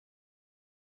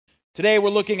Today we're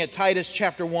looking at Titus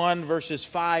chapter 1, verses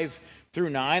 5 through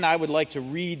 9. I would like to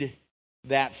read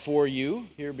that for you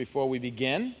here before we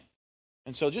begin.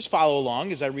 And so just follow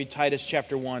along as I read Titus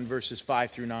chapter 1, verses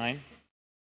 5 through 9.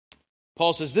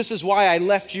 Paul says, "This is why I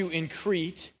left you in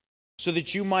Crete, so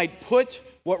that you might put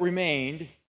what remained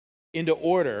into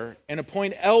order and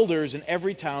appoint elders in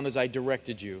every town as I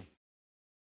directed you.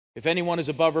 If anyone is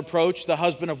above reproach, the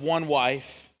husband of one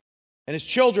wife, and his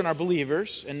children are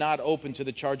believers and not open to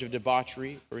the charge of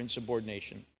debauchery or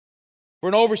insubordination. For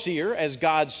an overseer, as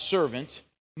God's servant,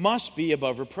 must be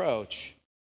above reproach.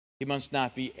 He must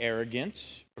not be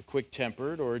arrogant or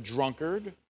quick-tempered or a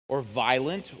drunkard or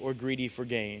violent or greedy for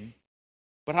gain,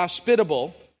 but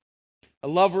hospitable, a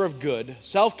lover of good,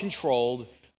 self-controlled,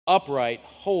 upright,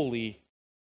 holy,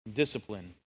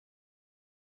 disciplined.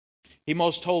 He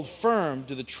must hold firm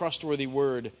to the trustworthy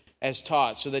word as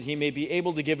taught, so that he may be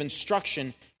able to give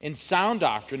instruction in sound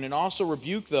doctrine and also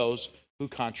rebuke those who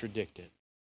contradict it."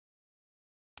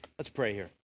 Let's pray here.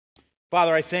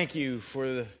 Father, I thank you for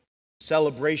the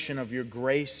celebration of your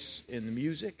grace in the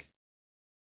music.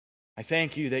 I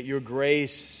thank you that your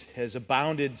grace has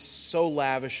abounded so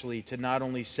lavishly to not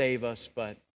only save us,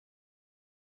 but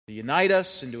to unite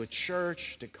us into a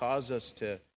church, to cause us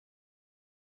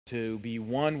to be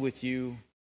one with you.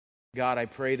 God, I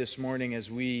pray this morning as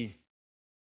we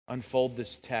unfold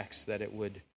this text that it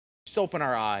would just open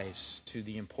our eyes to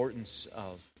the importance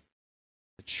of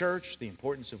the church, the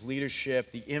importance of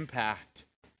leadership, the impact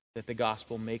that the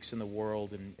gospel makes in the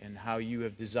world, and how you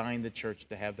have designed the church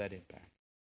to have that impact.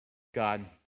 God,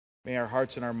 may our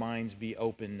hearts and our minds be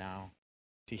open now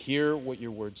to hear what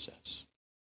your word says.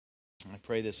 And I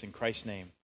pray this in Christ's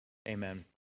name. Amen.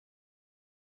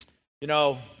 You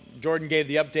know, Jordan gave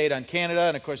the update on Canada,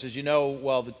 and of course, as you know,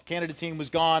 while the Canada team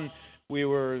was gone,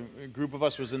 a group of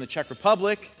us was in the Czech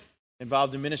Republic,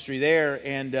 involved in ministry there,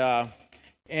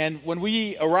 and when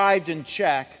we arrived in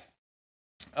Czech,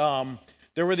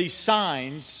 there were these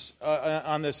signs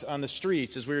on the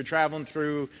streets as we were traveling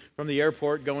through from the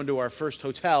airport going to our first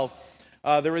hotel.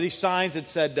 There were these signs that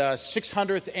said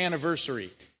 600th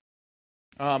anniversary.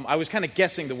 I was kind of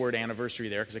guessing the word anniversary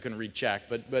there because I couldn't read Czech,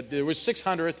 but there was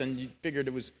 600th, and you figured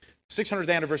it was 600th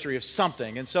anniversary of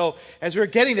something. And so as we were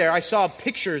getting there, I saw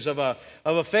pictures of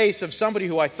a face of somebody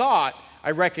who I thought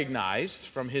I recognized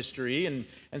from history. And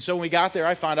so when we got there,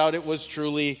 I found out it was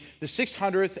truly the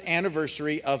 600th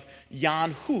anniversary of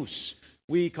Jan Hus.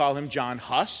 We call him John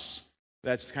Huss.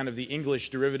 That's kind of the English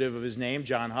derivative of his name,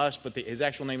 John Huss, but his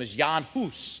actual name is Jan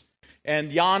Hus.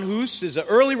 And Jan Hus is an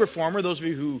early reformer. Those of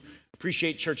you who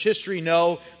appreciate church history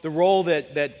know the role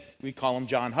that we call him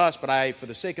John Huss, but I, for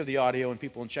the sake of the audio and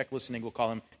people in Czech listening, will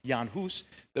call him Jan Hus.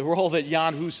 The role that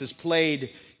Jan Hus has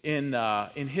played in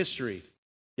history.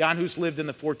 Jan Hus lived in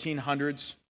the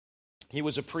 1400s. He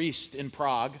was a priest in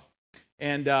Prague,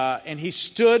 and he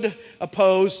stood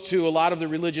opposed to a lot of the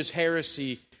religious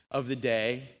heresy of the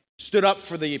day, stood up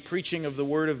for the preaching of the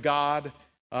Word of God,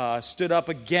 stood up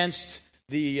against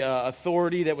the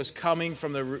authority that was coming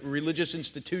from the religious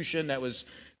institution that was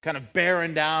kind of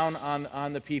bearing down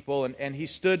on the people, and he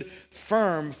stood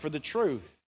firm for the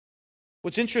truth.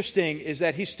 What's interesting is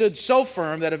that he stood so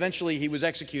firm that eventually he was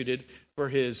executed for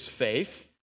his faith.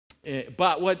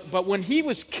 But when he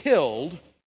was killed,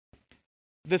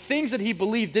 the things that he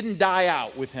believed didn't die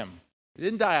out with him. It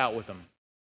didn't die out with him.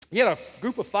 He had a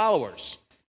group of followers,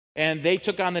 and they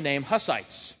took on the name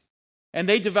Hussites. And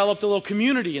they developed a little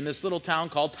community in this little town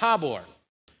called Tabor.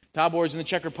 Tabor is in the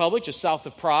Czech Republic, just south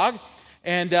of Prague.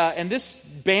 And this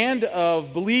band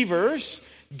of believers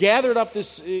gathered up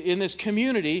in this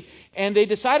community, and they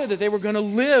decided that they were going to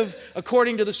live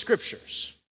according to the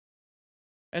Scriptures.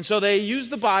 And so they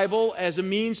used the Bible as a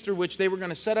means through which they were going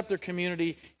to set up their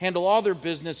community, handle all their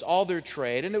business, all their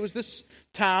trade. And it was this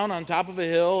town on top of a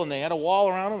hill, and they had a wall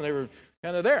around them. They were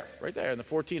kind of there, right there in the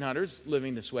 1400s,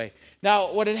 living this way.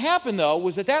 Now, what had happened, though,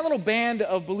 was that little band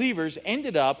of believers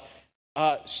ended up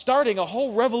starting a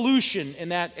whole revolution in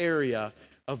that area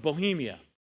of Bohemia.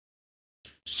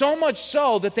 So much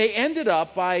so that they ended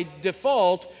up, by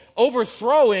default,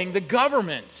 overthrowing the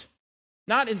government.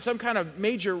 Not in some kind of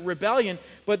major rebellion,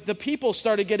 but the people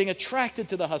started getting attracted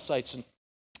to the Hussites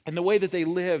and the way that they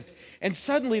lived. And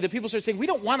suddenly the people started saying, we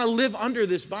don't want to live under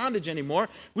this bondage anymore.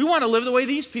 We want to live the way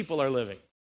these people are living.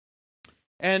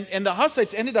 And the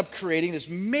Hussites ended up creating this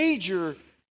major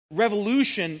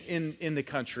revolution in the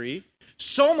country,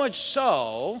 so much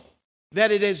so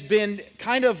that it has been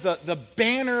kind of the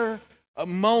banner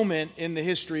moment in the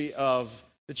history of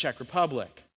the Czech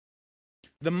Republic.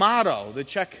 The motto, the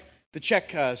Czech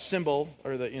symbol,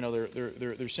 or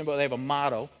their symbol, they have a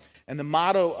motto, And the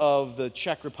motto of the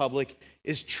Czech Republic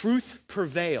is "Truth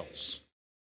Prevails."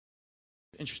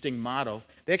 Interesting motto.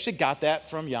 They actually got that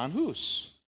from Jan Hus.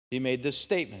 He made this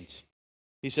statement.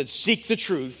 He said, "Seek the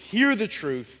truth, hear the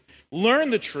truth, learn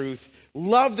the truth,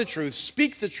 love the truth,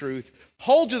 speak the truth,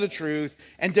 hold to the truth,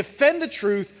 and defend the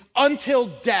truth until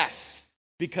death,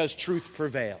 because truth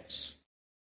prevails."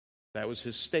 That was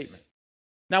his statement.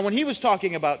 Now, when he was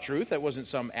talking about truth, that wasn't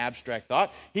some abstract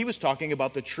thought. He was talking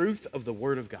about the truth of the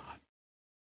Word of God.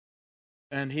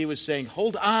 And he was saying,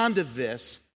 hold on to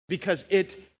this because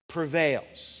it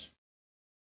prevails.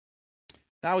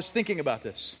 Now, I was thinking about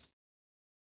this.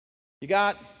 You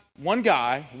got one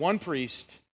guy, one priest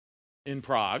in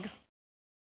Prague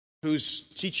who's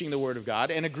teaching the Word of God,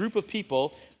 and a group of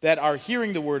people that are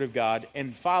hearing the Word of God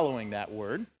and following that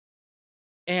Word.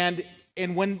 And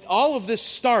when all of this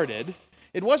started,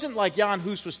 it wasn't like Jan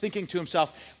Hus was thinking to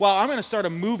himself, well, I'm going to start a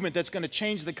movement that's going to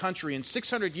change the country, and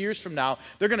 600 years from now,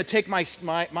 they're going to take my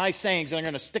sayings and they're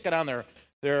going to stick it on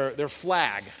their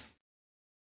flag.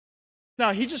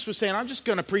 No, he just was saying, I'm just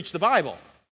going to preach the Bible.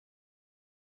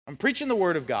 I'm preaching the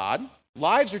Word of God.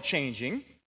 Lives are changing.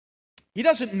 He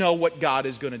doesn't know what God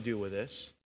is going to do with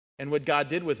this. And what God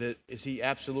did with it is he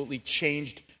absolutely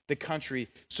changed the country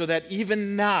so that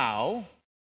even now,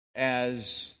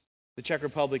 as the Czech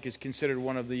Republic is considered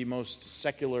one of the most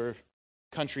secular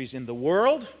countries in the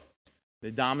world,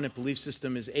 the dominant belief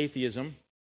system is atheism,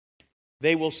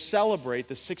 they will celebrate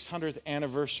the 600th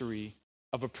anniversary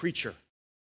of a preacher.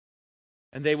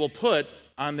 And they will put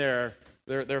on their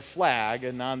flag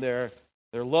and on their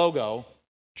logo,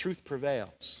 "Truth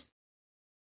Prevails."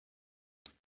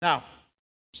 Now,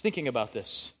 I was thinking about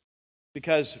this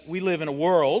because we live in a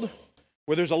world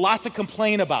where there's a lot to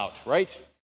complain about, right?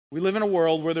 We live in a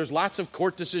world where there's lots of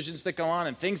court decisions that go on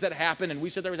and things that happen, and we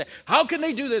sit there and say, how can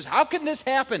they do this? How can this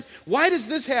happen? Why does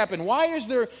this happen? Why is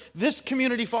there this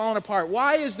community falling apart?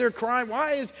 Why is there crime?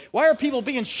 Why are people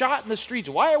being shot in the streets?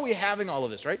 Why are we having all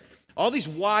of this, right? All these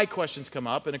why questions come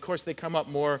up, and of course they come up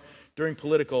more during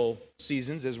political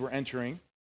seasons as we're entering.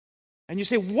 And you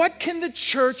say, what can the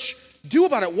church do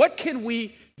about it? What can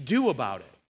we do about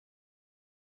it?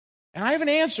 And I have an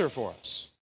answer for us.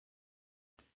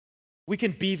 We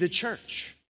can be the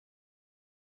church.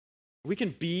 We can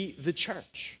be the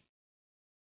church.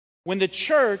 When the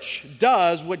church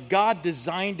does what God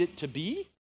designed it to be,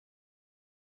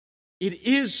 it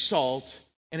is salt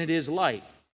and it is light.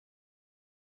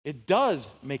 It does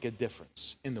make a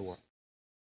difference in the world.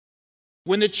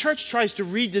 When the church tries to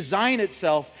redesign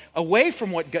itself away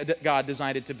from what God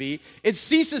designed it to be, it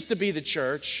ceases to be the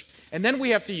church, and then we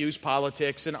have to use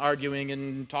politics and arguing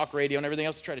and talk radio and everything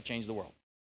else to try to change the world,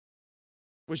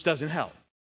 which doesn't help.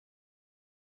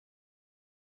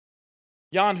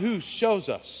 Jan Hus shows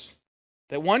us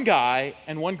that one guy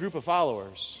and one group of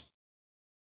followers,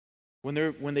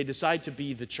 when they decide to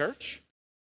be the church,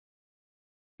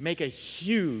 make a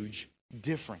huge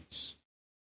difference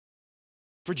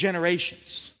for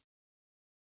generations.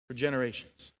 For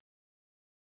generations.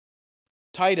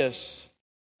 Titus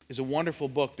is a wonderful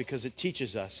book because it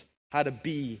teaches us how to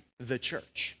be the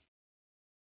church.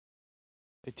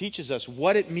 It teaches us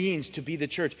what it means to be the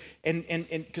church. And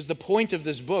because the point of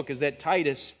this book is that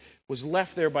Titus was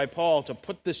left there by Paul to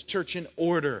put this church in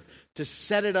order, to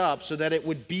set it up so that it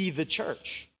would be the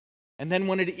church. And then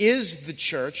when it is the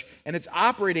church, and it's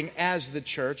operating as the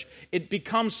church, it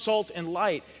becomes salt and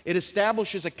light. It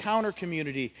establishes a counter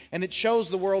community, and it shows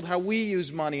the world how we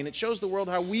use money, and it shows the world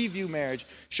how we view marriage,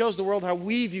 shows the world how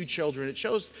we view children, it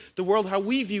shows the world how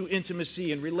we view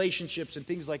intimacy and relationships and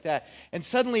things like that. And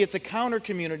suddenly it's a counter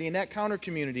community, and that counter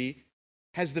community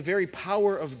has the very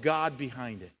power of God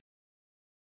behind it.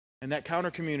 And that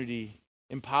counter community,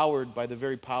 empowered by the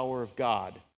very power of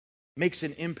God, makes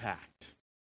an impact.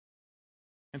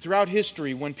 And throughout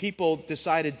history, when people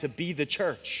decided to be the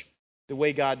church the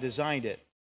way God designed it,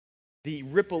 the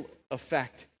ripple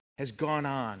effect has gone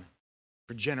on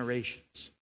for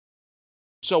generations.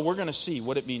 So we're going to see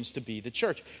what it means to be the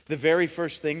church. The very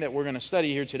first thing that we're going to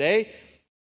study here today,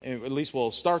 at least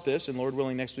we'll start this, and Lord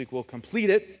willing, next week we'll complete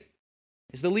it,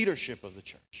 is the leadership of the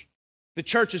church. The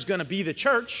church is going to be the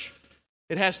church.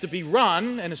 It has to be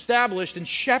run and established and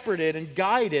shepherded and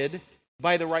guided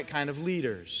by the right kind of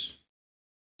leaders.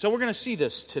 So we're going to see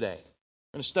this today.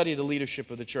 We're going to study the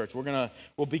leadership of the church.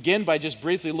 We'll begin by just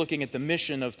briefly looking at the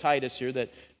mission of Titus here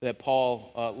that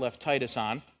Paul left Titus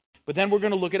on. But then we're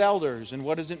going to look at elders and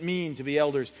what does it mean to be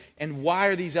elders and why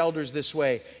are these elders this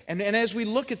way. And as we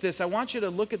look at this, I want you to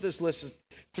look at this list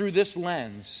through this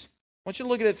lens. I want you to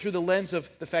look at it through the lens of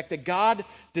the fact that God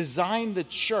designed the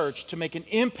church to make an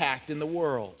impact in the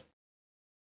world.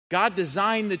 God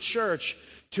designed the church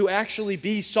to actually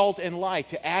be salt and light,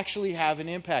 to actually have an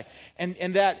impact. And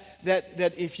that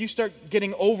if you start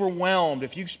getting overwhelmed,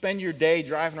 if you spend your day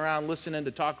driving around listening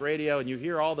to talk radio and you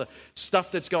hear all the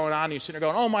stuff that's going on, and you're sitting there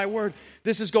going, oh my word,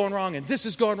 this is going wrong, and this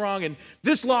is going wrong, and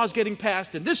this law is getting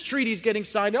passed, and this treaty is getting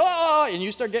signed, and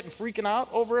you start getting freaking out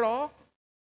over it all,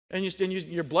 and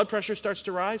your blood pressure starts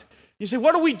to rise. You say,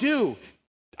 what do we do?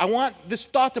 I want this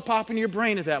thought to pop into your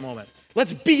brain at that moment.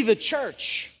 Let's be the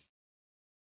church.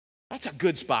 That's a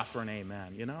good spot for an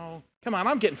amen, you know? Come on,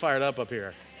 I'm getting fired up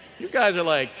here. You guys are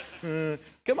like,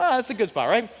 come on, that's a good spot,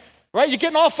 right? Right? You're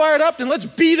getting all fired up, then let's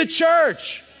be the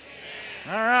church.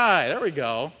 All right, there we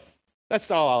go.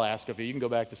 That's all I'll ask of you. You can go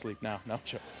back to sleep now. No,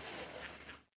 sure.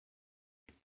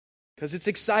 Because it's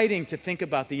exciting to think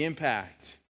about the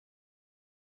impact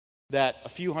that a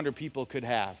few hundred people could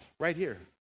have right here.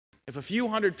 If a few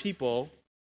hundred people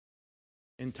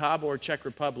in Tabor, Czech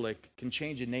Republic can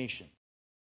change a nation,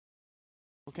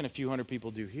 what can a few hundred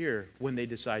people do here when they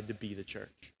decide to be the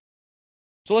church?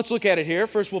 So let's look at it here.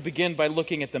 First, we'll begin by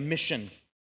looking at the mission.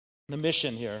 The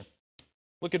mission here.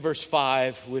 Look at verse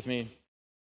 5 with me.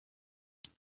 It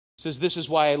says, this is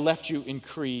why I left you in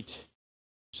Crete,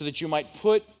 so that you might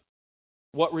put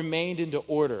what remained into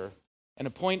order and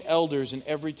appoint elders in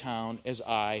every town as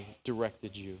I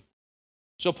directed you.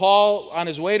 So Paul, on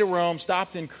his way to Rome,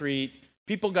 stopped in Crete.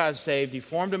 People got saved. He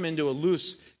formed them into a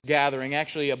loose gathering,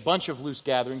 actually a bunch of loose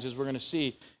gatherings, as we're going to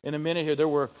see in a minute here. There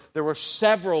were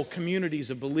several communities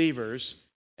of believers,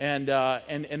 and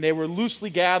they were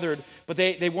loosely gathered, but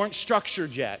they weren't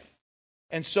structured yet.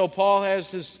 And so Paul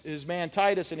has his man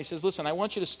Titus, and he says, listen, I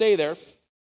want you to stay there,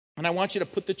 and I want you to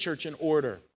put the church in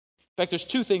order. In fact, there's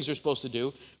two things you're supposed to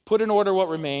do. Put in order what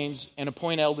remains, and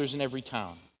appoint elders in every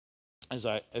town,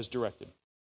 as directed.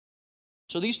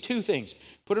 So these two things,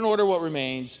 put in order what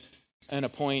remains, and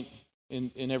appoint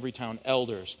in every town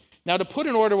elders. Now, to put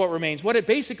in order what remains, what it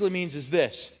basically means is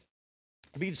this.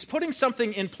 It means putting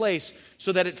something in place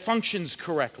so that it functions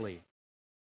correctly.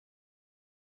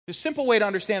 The simple way to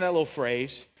understand that little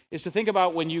phrase is to think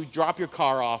about when you drop your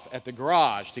car off at the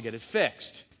garage to get it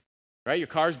fixed. Right? Your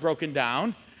car's broken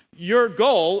down. Your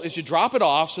goal is to drop it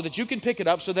off so that you can pick it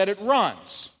up so that it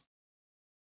runs.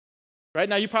 Right?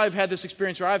 Now, you probably have had this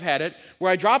experience where I've had it, where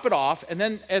I drop it off, and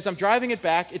then as I'm driving it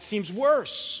back, it seems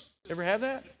worse. Ever have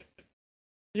that?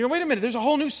 You go, wait a minute, there's a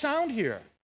whole new sound here.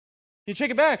 You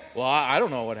take it back. Well, I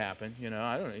don't know what happened.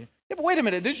 I don't know. Yeah, but wait a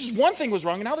minute, there's just one thing was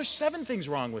wrong, and now there's 7 things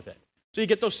wrong with it. So you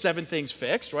get those 7 things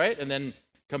fixed, right? And then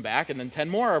come back, and then 10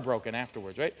 more are broken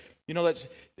afterwards, right?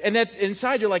 That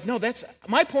inside you're like, no,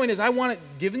 my point is I want it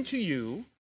given to you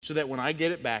so that when I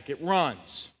get it back, it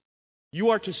runs. You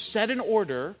are to set in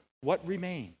order what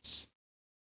remains.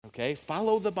 Okay?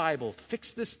 Follow the Bible.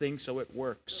 Fix this thing so it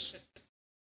works.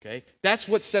 Okay? That's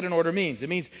what set in order means. It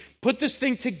means put this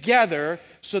thing together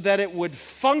so that it would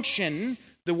function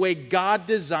the way God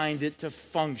designed it to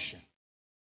function.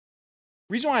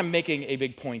 The reason why I'm making a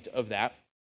big point of that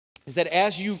is that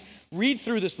as you read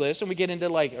through this list, and we get into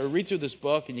read through this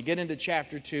book, and you get into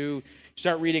chapter 2, you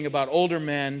start reading about older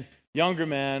men,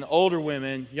 older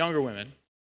women, younger women,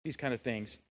 these kind of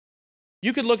things.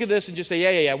 You could look at this and just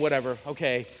say, yeah, whatever,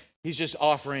 okay, he's just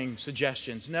offering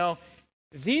suggestions. No,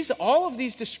 all of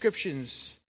these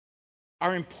descriptions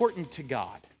are important to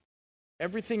God.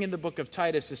 Everything in the book of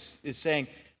Titus is saying,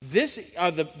 these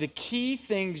are the key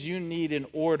things you need in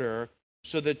order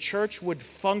so the church would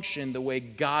function the way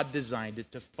God designed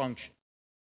it to function.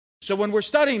 So when we're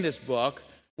studying this book,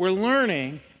 we're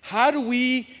learning how do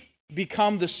we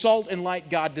become the salt and light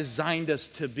God designed us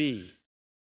to be.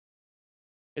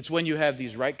 It's when you have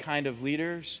these right kind of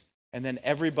leaders, and then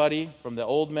everybody, from the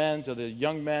old men to the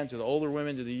young men to the older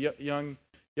women to the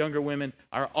younger women,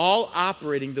 are all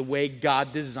operating the way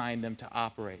God designed them to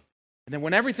operate. And then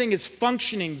when everything is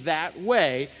functioning that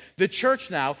way, the church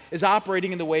now is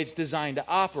operating in the way it's designed to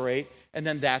operate, and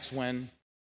then that's when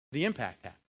the impact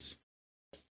happens.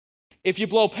 If you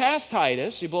blow past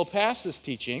Titus, you blow past this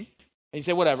teaching, and you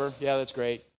say, whatever, yeah, that's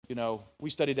great. We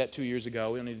studied that 2 years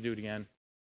ago. We don't need to do it again.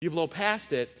 You blow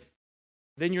past it,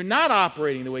 then you're not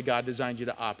operating the way God designed you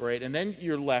to operate, and then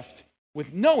you're left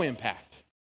with no impact,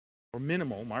 or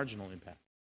minimal, marginal impact.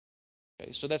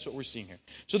 Okay, so that's what we're seeing here.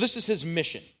 So this is his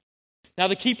mission. Now,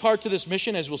 the key part to this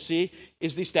mission, as we'll see,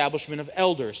 is the establishment of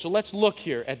elders. So let's look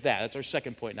here at that. That's our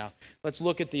second point now. Let's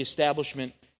look at the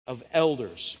establishment of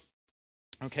elders.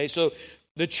 Okay, so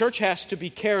the church has to be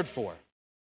cared for.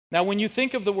 Now, when you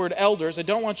think of the word elders, I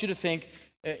don't want you to think,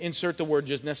 insert the word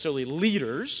just necessarily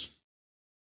leaders.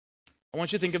 I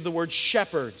want you to think of the word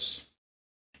shepherds.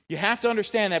 You have to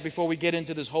understand that before we get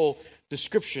into this whole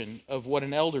description of what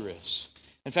an elder is.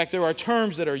 In fact, there are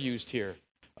terms that are used here.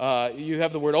 You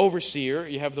have the word overseer,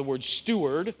 you have the word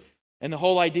steward, and the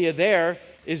whole idea there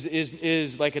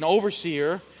is like an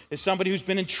overseer is somebody who's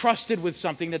been entrusted with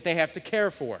something that they have to care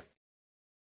for.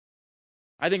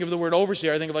 I think of the word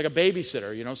overseer, I think of like a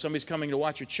babysitter. You know, somebody's coming to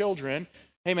watch your children.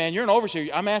 Hey man, you're an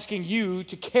overseer. I'm asking you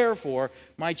to care for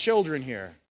my children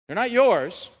here. They're not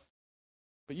yours,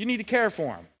 but you need to care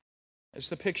for them. That's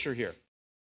the picture here.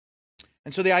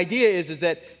 And so the idea is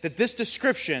that this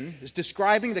description is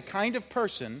describing the kind of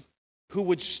person who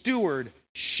would steward,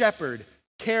 shepherd,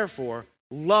 care for,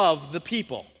 love the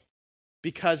people.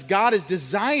 Because God is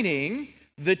designing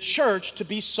the church to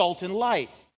be salt and light.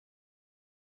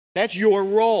 That's your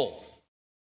role.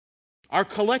 Our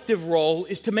collective role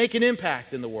is to make an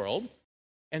impact in the world.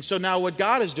 And so now what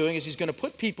God is doing is He's going to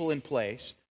put people in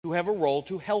place who have a role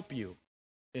to help you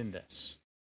in this.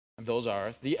 And those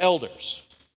are the elders.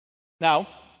 Now,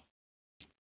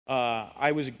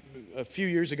 I was a few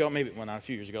years ago, not a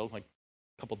few years ago, like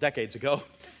a couple decades ago,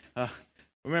 I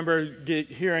remember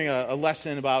hearing a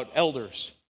lesson about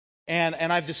elders. And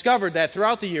I've discovered that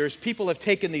throughout the years, people have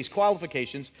taken these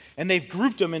qualifications and they've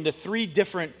grouped them into 3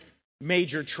 different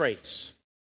major traits.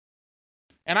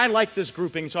 And I like this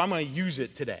grouping, so I'm going to use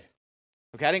it today.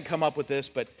 Okay, I didn't come up with this,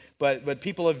 but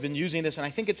people have been using this, and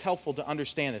I think it's helpful to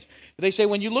understand this. They say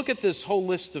when you look at this whole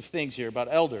list of things here about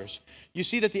elders, you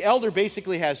see that the elder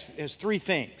basically has 3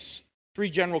 things, 3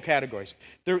 general categories.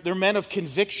 They're men of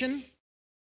conviction,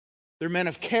 they're men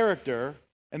of character,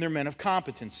 and they're men of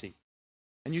competency.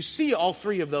 And you see all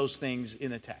 3 of those things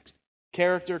in the text.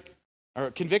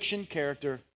 Conviction,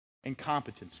 character, and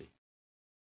competency.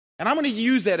 And I'm going to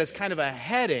use that as kind of a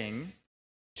heading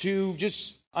to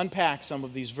just unpack some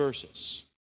of these verses.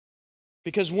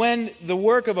 Because when the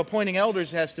work of appointing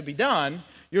elders has to be done,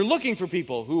 you're looking for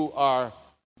people who are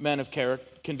men of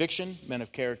conviction, men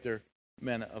of character,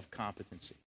 men of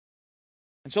competency.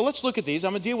 And so let's look at these.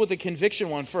 I'm going to deal with the conviction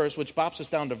one first, which bops us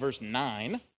down to verse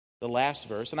 9, the last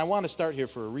verse. And I want to start here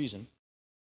for a reason.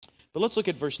 But let's look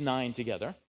at verse 9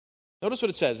 together. Notice what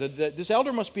it says, that this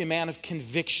elder must be a man of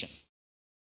conviction.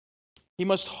 He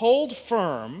must hold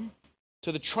firm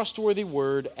to the trustworthy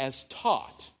word as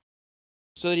taught,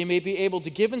 so that he may be able to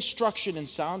give instruction in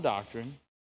sound doctrine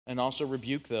and also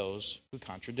rebuke those who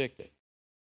contradict it.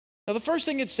 Now, the first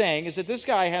thing it's saying is that this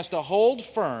guy has to hold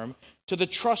firm to the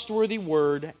trustworthy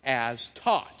word as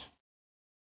taught.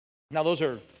 Now, those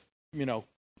are,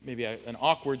 maybe an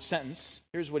awkward sentence.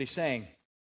 Here's what he's saying.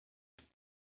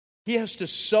 He has to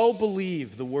so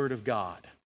believe the word of God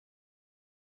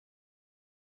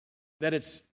that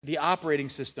it's the operating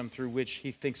system through which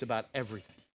he thinks about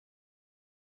everything.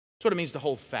 That's what it means to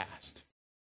hold fast.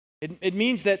 It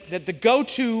means that the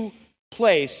go-to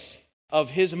place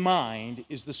of his mind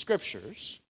is the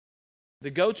Scriptures. The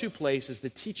go-to place is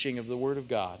the teaching of the Word of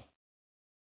God.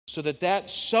 So that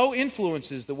so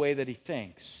influences the way that he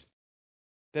thinks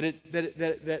that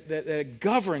it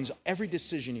governs every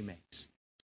decision he makes.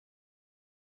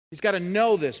 He's got to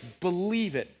know this,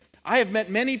 believe it. I have met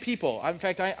many people. In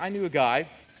fact, I knew a guy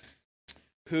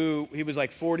who, he was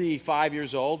like 45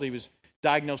 years old. He was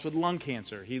diagnosed with lung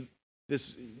cancer.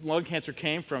 This lung cancer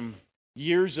came from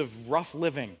years of rough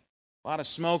living. A lot of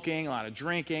smoking, a lot of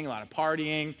drinking, a lot of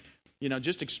partying.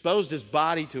 Just exposed his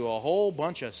body to a whole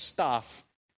bunch of stuff.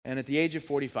 And at the age of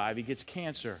 45, he gets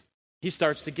cancer. He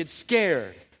starts to get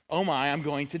scared. Oh my, I'm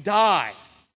going to die.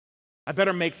 I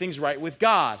better make things right with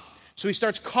God. So he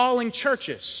starts calling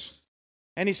churches.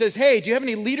 And he says, hey, do you have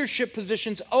any leadership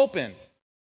positions open?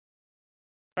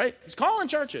 Right? He's calling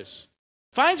churches.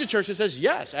 Finds a church that says,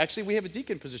 yes, actually we have a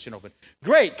deacon position open.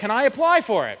 Great, can I apply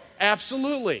for it?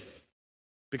 Absolutely.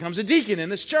 Becomes a deacon in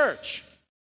this church.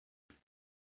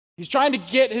 He's trying to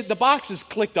get the boxes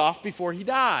clicked off before he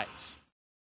dies.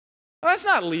 Well, that's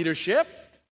not leadership.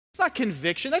 It's not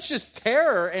conviction. That's just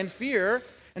terror and fear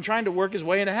and trying to work his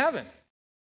way into heaven.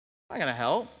 Not going to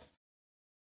help.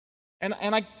 And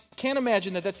I can't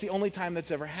imagine that that's the only time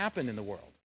that's ever happened in the world.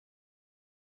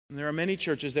 And there are many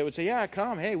churches that would say, yeah,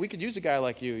 come, hey, we could use a guy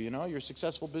like you. You're a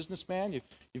successful businessman.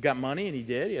 You've got money, and he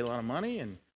did. He had a lot of money,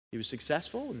 and he was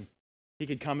successful, and he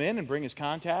could come in and bring his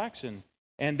contacts. And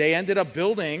they ended up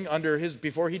building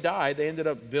before he died, they ended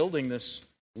up building this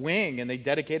wing, and they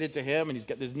dedicated it to him, and he's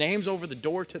got his name's over the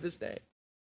door to this day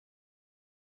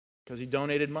because he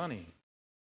donated money.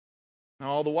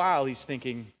 Now, all the while, he's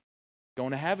thinking,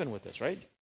 going to heaven with this, right?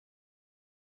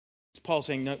 It's Paul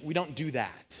saying, no, we don't do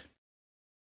that.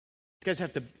 These guys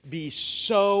have to be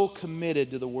so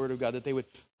committed to the Word of God that they would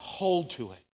hold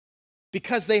to it.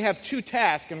 Because they have 2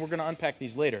 tasks, and we're going to unpack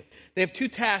these later. They have 2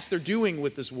 tasks they're doing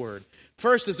with this Word.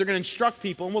 First is they're going to instruct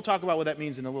people, and we'll talk about what that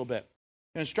means in a little bit.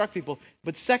 going to instruct people.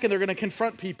 But second, they're going to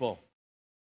confront people.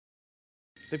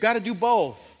 They've got to do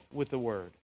both with the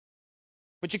Word.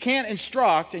 But you can't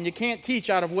instruct and you can't teach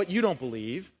out of what you don't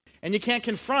believe, and you can't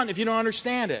confront if you don't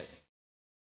understand it.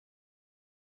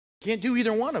 You can't do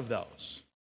either one of those.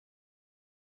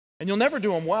 And you'll never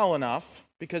do them well enough,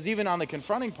 because even on the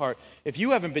confronting part, if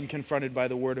you haven't been confronted by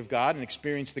the Word of God and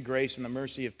experienced the grace and the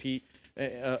mercy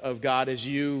of God as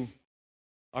you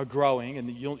are growing,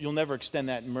 and you'll never extend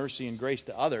that mercy and grace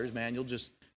to others, man. You'll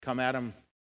just come at them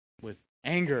with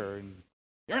anger and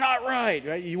you're not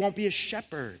right? You won't be a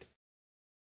shepherd.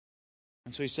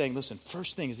 And so he's saying, listen,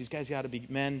 first thing is these guys got to be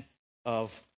men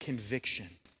of conviction.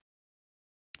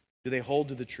 Do they hold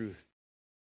to the truth?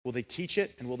 Will they teach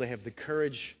it, and will they have the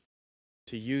courage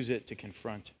to use it to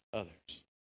confront others?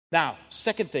 Now,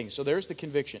 second thing, so there's the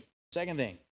conviction. Second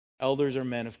thing, elders are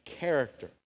men of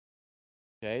character.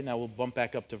 Okay, now we'll bump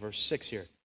back up to verse 6 here.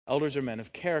 Elders are men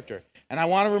of character. And I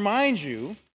want to remind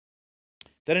you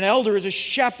that an elder is a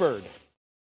shepherd.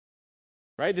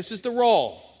 Right? This is the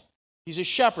role. He's a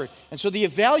shepherd. And so the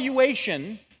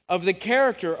evaluation of the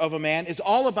character of a man is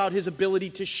all about his ability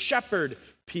to shepherd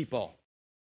people.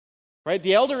 Right?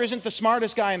 The elder isn't the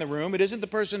smartest guy in the room. It isn't the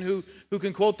person who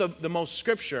can quote the most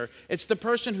scripture. It's the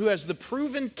person who has the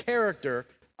proven character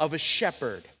of a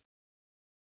shepherd.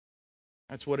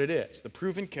 That's what it is. The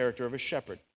proven character of a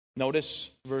shepherd. Notice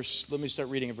let me start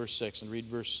reading at verse 6 and read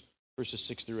verses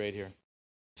 6 through 8 here.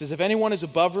 It says, if anyone is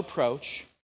above reproach,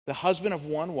 the husband of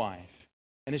one wife,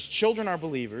 and his children are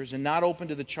believers, and not open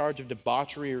to the charge of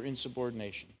debauchery or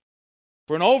insubordination.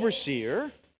 For an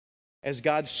overseer, as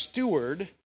God's steward,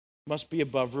 must be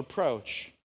above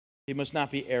reproach. He must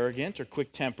not be arrogant or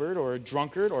quick-tempered or a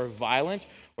drunkard or violent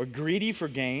or greedy for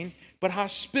gain, but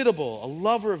hospitable, a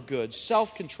lover of good,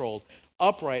 self-controlled,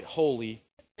 upright, holy,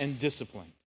 and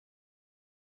disciplined.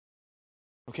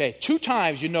 Okay, 2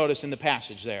 times you notice in the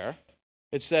passage there,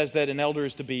 it says that an elder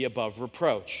is to be above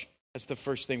reproach. That's the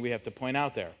first thing we have to point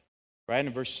out there. Right?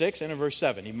 In verse 6 and in verse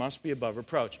 7, he must be above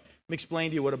reproach. Let me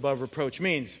explain to you what above reproach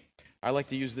means. I like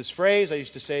to use this phrase. I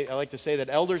like to say that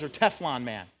elders are Teflon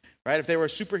man. Right? If they were a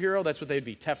superhero, that's what they'd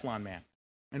be, Teflon man.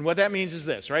 And what that means is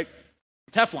this, right?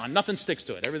 Teflon, nothing sticks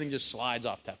to it. Everything just slides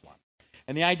off Teflon.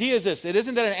 And the idea is this. It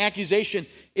isn't that an accusation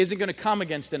isn't going to come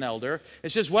against an elder.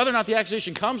 It's just whether or not the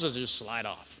accusation comes, does it just slide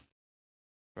off?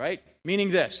 Right?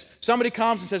 Meaning this. Somebody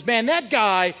comes and says, man, that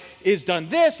guy is done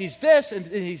this, and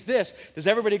he's this. Does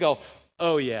everybody go,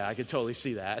 oh yeah, I could totally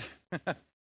see that?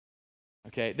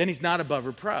 Okay, then he's not above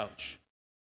reproach.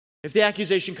 If the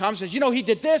accusation comes and says, he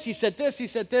did this, he said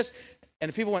this, and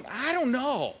if people went, I don't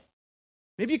know.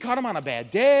 Maybe you caught him on a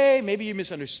bad day, maybe you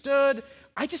misunderstood.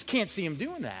 I just can't see him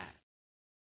doing that.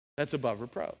 That's above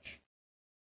reproach.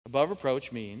 Above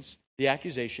reproach means the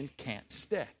accusation can't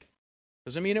stick.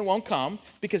 Doesn't mean it won't come,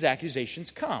 because accusations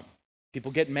come.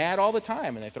 People get mad all the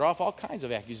time, and they throw off all kinds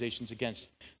of accusations against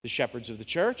the shepherds of the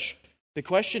church. The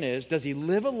question is, does he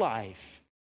live a life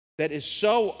that is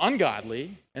so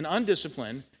ungodly and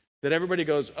undisciplined that everybody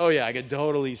goes, oh yeah, I could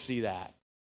totally see that.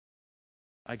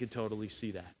 I could totally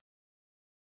see that.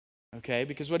 Okay,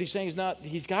 because what he's saying is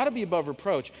he's got to be above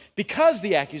reproach, because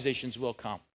the accusations will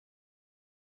come.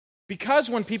 Because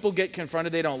when people get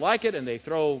confronted, they don't like it, and they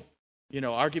throw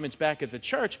arguments back at the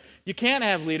church. You can't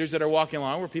have leaders that are walking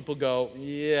along where people go,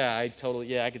 I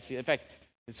could see it. In fact,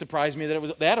 it surprised me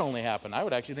that that only happened. I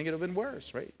would actually think it would have been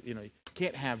worse, right? You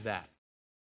can't have that.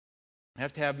 You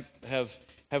have to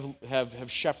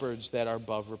have shepherds that are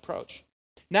above reproach.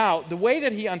 Now, the way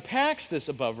that he unpacks this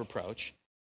above reproach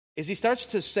is he starts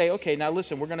to say, okay, now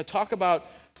listen, we're going to talk about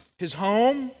his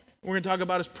home, we're going to talk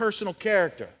about his personal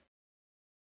character.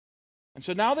 And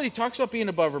so now that he talks about being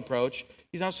above reproach,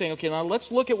 he's now saying, okay, now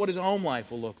let's look at what his home life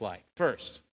will look like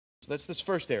first. So that's this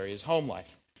first area, his home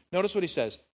life. Notice what he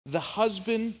says, the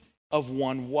husband of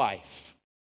one wife.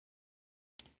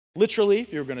 Literally,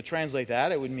 if you were going to translate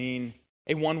that, it would mean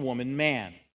a one-woman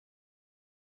man.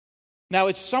 Now,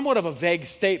 it's somewhat of a vague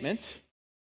statement,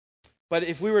 but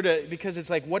if we were to, because it's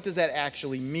like, what does that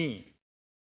actually mean?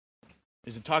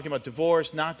 Is it talking about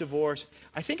divorce, not divorce?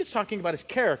 I think it's talking about his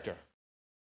character.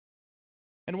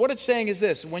 And what it's saying is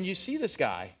this, when you see this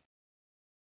guy,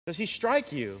 does he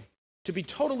strike you to be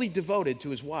totally devoted to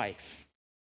his wife?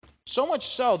 So much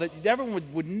so that everyone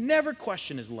would never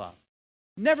question his love,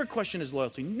 never question his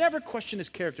loyalty, never question his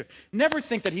character, never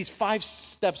think that he's 5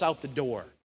 steps out the door.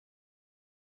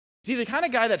 Is he the kind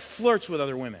of guy that flirts with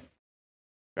other women?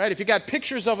 Right? If you got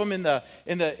pictures of him in the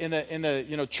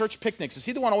church picnics, is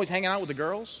he the one always hanging out with the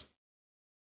girls?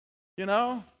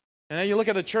 And then you look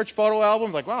at the church photo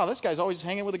album, like, wow, this guy's always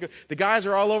hanging with the guys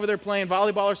are all over there playing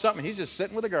volleyball or something. He's just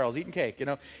sitting with the girls, eating cake,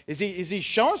 Is he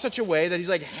shown such a way that he's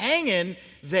like hanging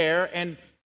there and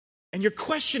you're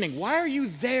questioning, why are you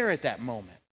there at that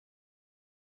moment?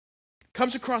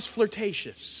 Comes across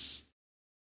flirtatious.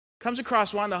 Comes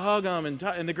across wanting to hug him,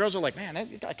 and the girls are like, man,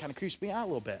 that guy kind of creeps me out a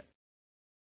little bit.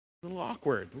 A little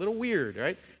awkward, a little weird,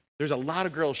 right? There's a lot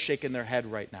of girls shaking their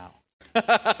head right now.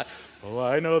 Oh,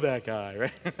 I know that guy,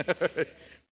 right?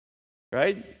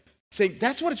 Right? Saying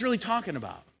that's what it's really talking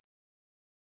about.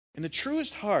 In the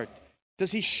truest heart,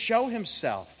 does he show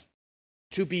himself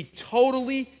to be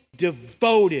totally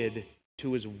devoted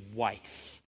to his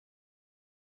wife?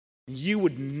 You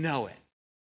would know it.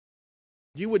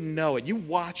 You would know it. You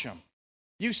watch him.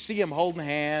 You see him holding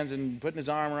hands and putting his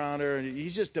arm around her, and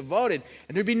he's just devoted.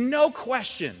 And there'd be no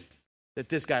question that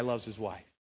this guy loves his wife.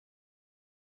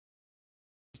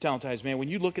 He's telling Titus, man, when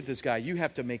you look at this guy, you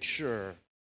have to make sure,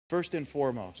 first and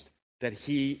foremost, that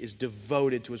he is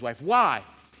devoted to his wife. Why?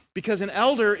 Because an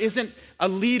elder isn't a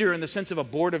leader in the sense of a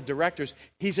board of directors.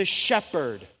 He's a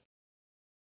shepherd.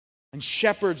 And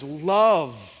shepherds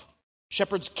love.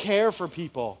 Shepherds care for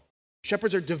people.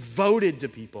 Shepherds are devoted to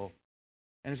people.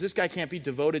 And if this guy can't be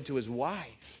devoted to his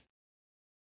wife,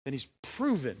 then he's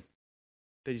proven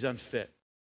that he's unfit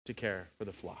to care for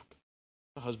the flock.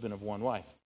 The husband of one wife.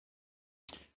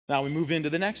 Now we move into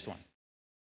the next one.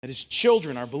 That his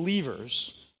children are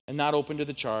believers and not open to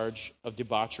the charge of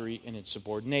debauchery and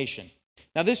insubordination.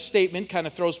 Now this statement kind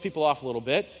of throws people off a little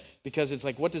bit because it's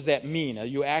like, what does that mean? Are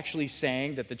you actually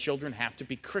saying that the children have to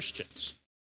be Christians?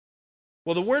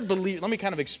 Well, the word believe, let me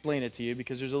kind of explain it to you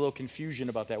because there's a little confusion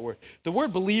about that word. The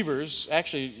word believers,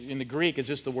 actually in the Greek, is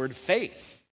just the word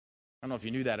faith. I don't know if you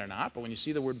knew that or not, but when you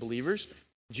see the word believers,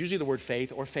 it's usually the word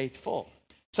faith or faithful.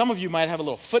 Some of you might have a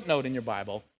little footnote in your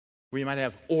Bible where you might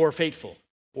have or faithful,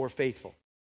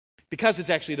 because it's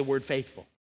actually the word faithful.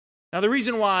 Now, the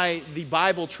reason why the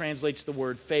Bible translates the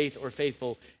word faith or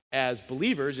faithful as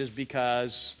believers is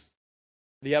because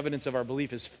the evidence of our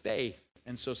belief is faith.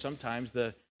 And so sometimes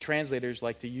the translators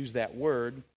like to use that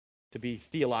word to be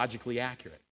theologically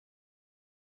accurate.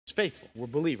 It's faithful. We're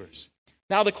believers.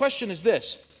 Now, the question is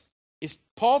this. Is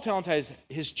Paul telling Titus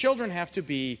his children have to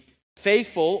be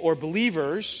faithful or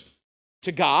believers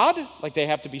to God, like they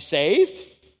have to be saved,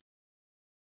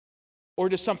 or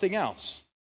to something else?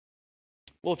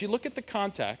 Well, if you look at the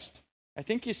context, I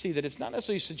think you see that it's not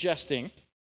necessarily suggesting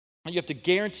that you have to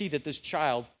guarantee that this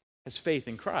child has faith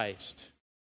in Christ.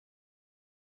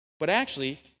 But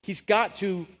actually,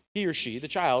 he or she, the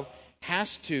child,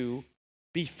 has to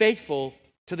be faithful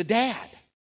to the dad.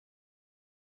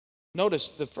 Notice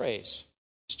the phrase,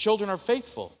 his children are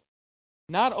faithful,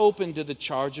 not open to the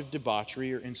charge of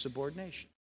debauchery or insubordination.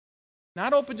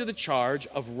 Not open to the charge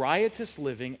of riotous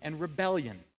living and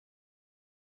rebellion.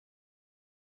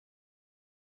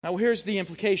 Now here's the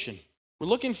implication. We're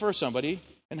looking for somebody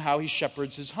and how he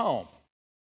shepherds his home.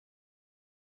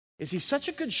 Is he such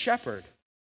a good shepherd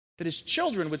that his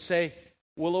children would say,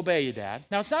 we'll obey you, Dad?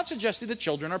 Now it's not suggesting that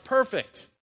children are perfect.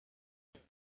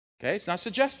 Okay, it's not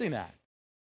suggesting that.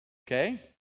 Okay?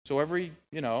 So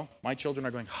my children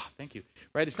are going, oh, thank you.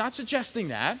 Right? It's not suggesting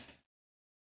that.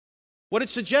 What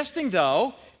it's suggesting,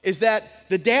 though, is that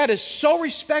the dad is so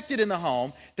respected in the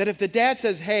home that if the dad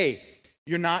says, hey,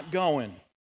 you're not going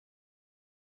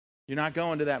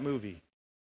to that movie.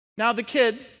 Now, the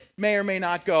kid may or may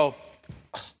not go,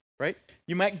 right?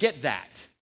 You might get that.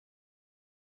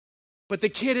 But the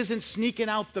kid isn't sneaking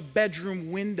out the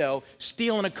bedroom window,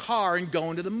 stealing a car, and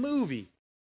going to the movie.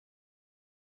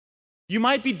 You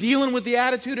might be dealing with the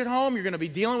attitude at home. You're going to be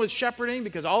dealing with shepherding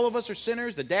because all of us are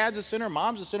sinners. The dad's a sinner,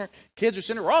 mom's a sinner, kids are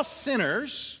sinners. We're all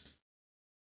sinners.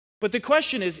 But the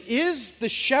question is the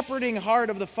shepherding heart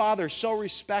of the father so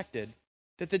respected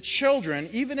that the children,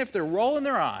 even if they're rolling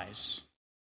their eyes,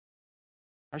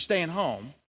 are staying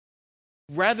home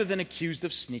rather than accused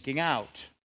of sneaking out?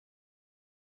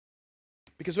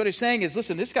 Because what he's saying is,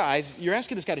 listen, you're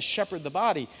asking this guy to shepherd the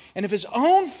body, and if his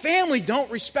own family don't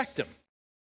respect him,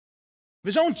 if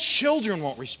his own children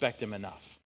won't respect him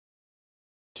enough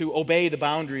to obey the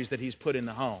boundaries that he's put in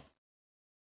the home,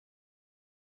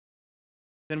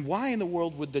 then why in the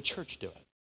world would the church do it?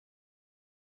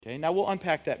 Okay, now we'll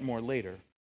unpack that more later.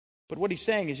 But what he's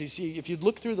saying is, you see, if you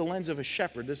look through the lens of a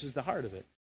shepherd, this is the heart of it.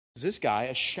 Is this guy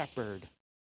a shepherd?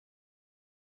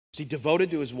 Is he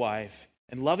devoted to his wife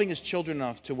and loving his children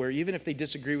enough to where even if they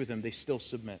disagree with him, they still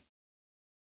submit?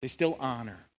 They still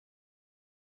honor.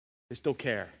 They still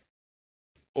care.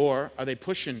 Or are they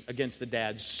pushing against the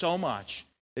dad so much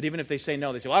that even if they say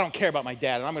no, they say, well, I don't care about my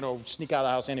dad, and I'm going to sneak out of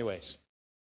the house anyways.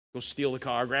 Go steal the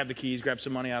car, grab the keys, grab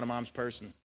some money out of mom's purse,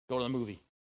 and go to the movie.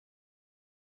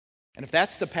 And if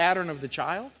that's the pattern of the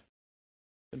child,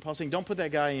 then Paul's saying, don't put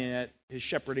that guy in yet. His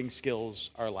shepherding skills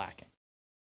are lacking.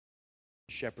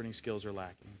 His shepherding skills are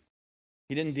lacking.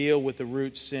 He didn't deal with the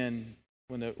root sin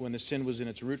when the sin was in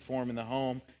its root form in the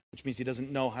home, which means he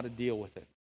doesn't know how to deal with it.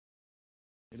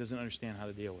 He doesn't understand how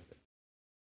to deal with it.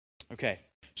 Okay,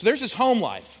 so there's his home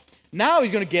life. Now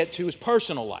he's going to get to his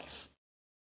personal life.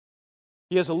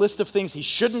 He has a list of things he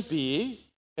shouldn't be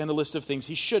and a list of things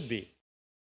he should be.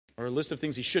 Or a list of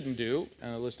things he shouldn't do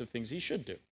and a list of things he should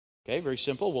do. Okay, very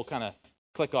simple. We'll kind of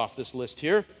click off this list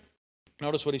here.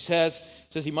 Notice what he says.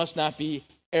 He says he must not be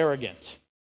arrogant.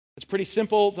 It's pretty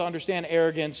simple to understand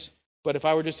arrogance, but if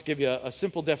I were just to give you a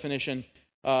simple definition,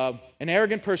 an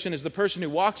arrogant person is the person who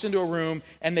walks into a room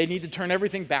and they need to turn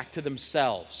everything back to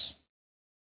themselves.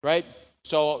 Right?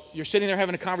 So you're sitting there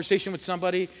having a conversation with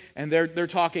somebody, and they're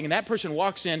talking, and that person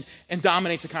walks in and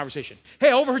dominates the conversation. Hey,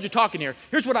 I overheard you talking here.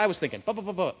 Here's what I was thinking. Blah, blah,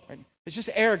 blah, blah. Right? It's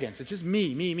just arrogance. It's just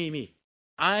me.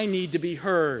 I need to be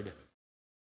heard.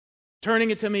 Turning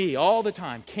it to me all the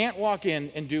time. Can't walk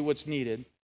in and do what's needed.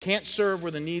 Can't serve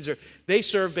where the needs are. They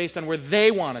serve based on where they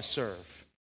want to serve.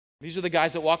 These are the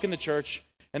guys that walk in the church,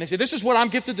 and they say, this is what I'm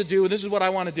gifted to do, and this is what I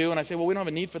want to do. And I say, well, we don't have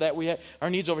a need for that. We have our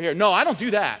needs over here. No, I don't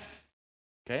do that.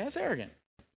 Okay, that's arrogant.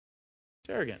 It's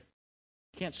arrogant.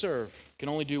 Can't serve. Can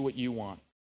only do what you want.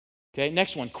 Okay,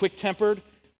 next one, quick-tempered.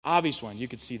 Obvious one. You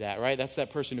could see that, right? That's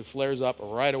that person who flares up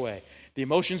right away. The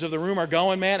emotions of the room are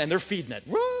going, man, and they're feeding it.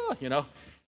 You know,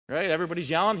 right? Everybody's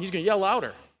yelling. He's going to yell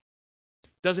louder.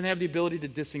 Doesn't have the ability to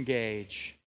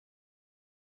disengage.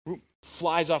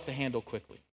 Flies off the handle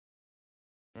quickly.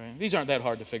 Right? These aren't that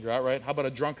hard to figure out, right? How about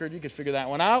a drunkard? You could figure that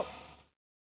one out.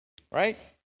 Right?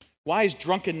 Why is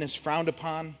drunkenness frowned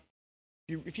upon?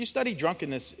 If you study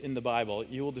drunkenness in the Bible,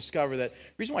 you will discover that the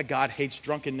reason why God hates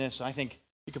drunkenness, I think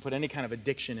you could put any kind of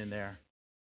addiction in there,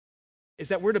 is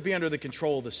that we're to be under the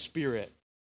control of the Spirit.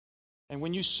 And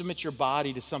when you submit your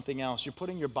body to something else, you're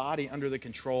putting your body under the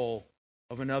control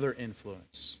of another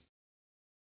influence.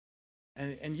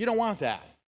 And you don't want that,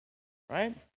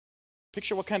 right?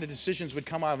 Picture what kind of decisions would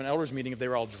come out of an elders meeting if they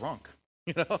were all drunk.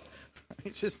 You know,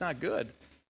 it's just not good.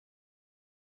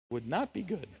 Would not be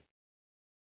good.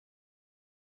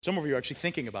 Some of you are actually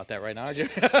thinking about that right now, aren't you?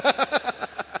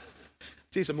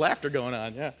 See some laughter going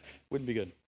on. Yeah, wouldn't be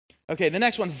good. Okay, the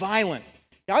next one, violent.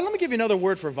 Now, let me give you another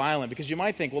word for violent, because you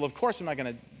might think, well, of course I'm not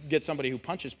going to get somebody who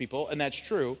punches people, and that's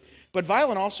true. But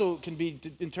violent also can be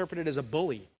interpreted as a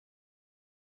bully.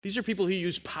 These are people who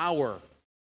use power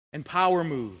and power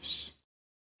moves.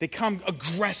 They come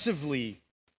aggressively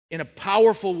in a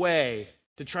powerful way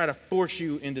to try to force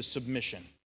you into submission.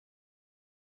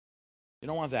 You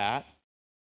don't want that.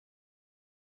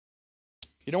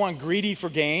 You don't want greedy for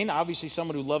gain. Obviously,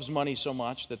 someone who loves money so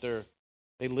much that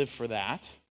they live for that,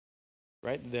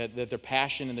 right? That their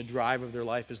passion and the drive of their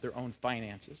life is their own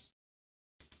finances.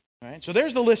 Right? So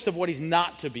there's the list of what he's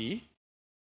not to be.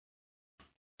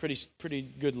 Pretty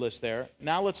good list there.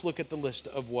 Now let's look at the list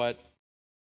of what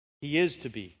he is to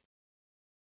be.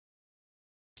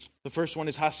 The first one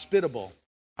is hospitable.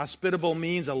 Hospitable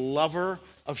means a lover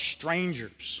of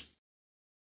strangers.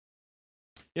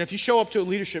 You know, if you show up to a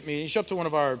leadership meeting, you show up to one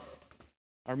of our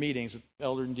meetings,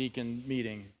 elder and deacon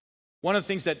meeting, one of the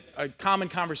things that a common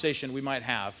conversation we might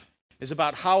have is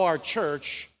about how our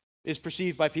church is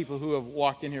perceived by people who have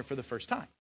walked in here for the first time.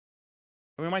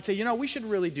 And we might say, you know, we should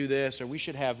really do this, or we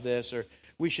should have this, or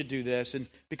we should do this, and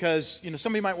because, you know,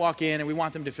 somebody might walk in and we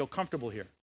want them to feel comfortable here.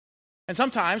 And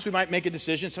sometimes we might make a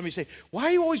decision. Somebody say, why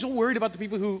are you always so worried about the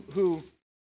people who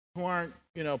aren't,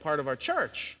 you know, part of our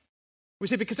church? We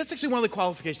say, because that's actually one of the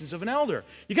qualifications of an elder.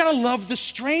 You got to love the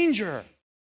stranger.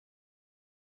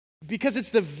 Because it's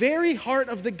the very heart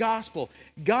of the gospel.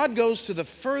 God goes to the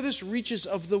furthest reaches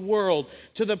of the world,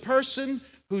 to the person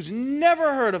who's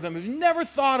never heard of him, who's never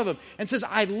thought of him, and says,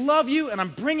 I love you, and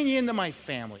I'm bringing you into my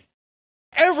family.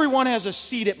 Everyone has a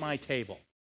seat at my table.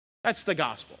 That's the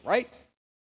gospel, right?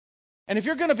 And if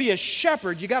you're going to be a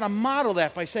shepherd, you got to model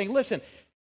that by saying, listen,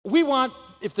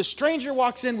 if the stranger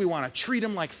walks in, we want to treat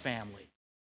him like family.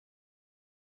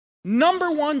 Number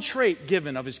one trait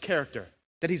given of his character,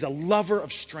 that he's a lover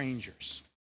of strangers.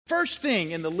 First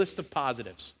thing in the list of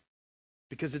positives,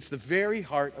 because it's the very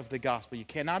heart of the gospel. You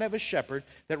cannot have a shepherd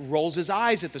that rolls his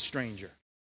eyes at the stranger.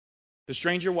 The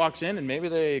stranger walks in, and maybe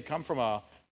they come from a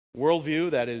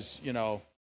worldview that is, you know,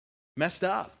 messed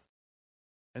up.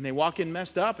 And they walk in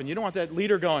messed up, and you don't want that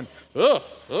leader going,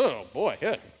 oh boy,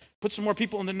 yeah. Put some more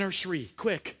people in the nursery,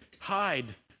 quick,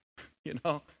 hide, you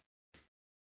know.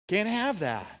 Can't have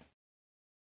that.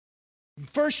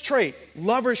 First trait,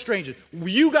 lover strangers.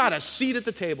 You got a seat at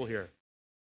the table here.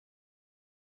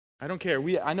 I don't care.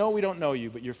 I know we don't know you,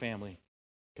 but you're family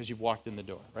because you've walked in the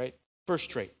door, right? First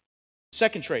trait.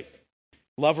 Second trait,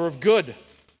 lover of good.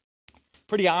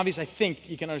 Pretty obvious, I think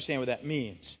you can understand what that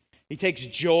means. He takes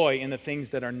joy in the things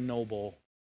that are noble.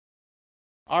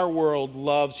 Our world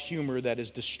loves humor that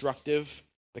is destructive,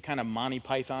 the kind of Monty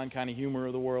Python kind of humor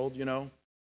of the world,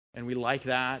 and we like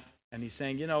that. And he's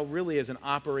saying, really as an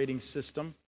operating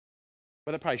system,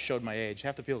 well, that probably showed my age.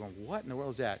 Half the people going, what in the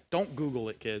world is that? Don't Google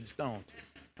it, kids. Don't.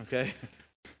 Okay?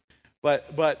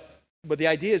 But the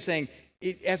idea is saying,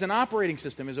 as an operating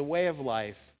system, as a way of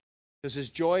life, does his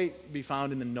joy be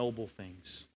found in the noble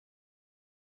things,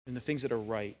 in the things that are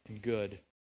right and good?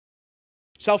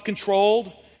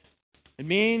 Self-controlled, it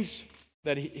means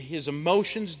that his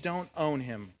emotions don't own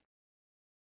him.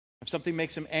 If something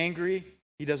makes him angry,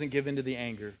 he doesn't give in to the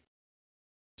anger.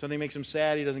 If something makes him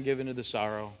sad, he doesn't give in to the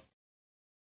sorrow.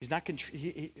 He's not.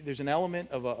 There's an element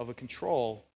of a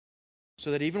control, so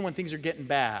that even when things are getting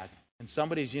bad and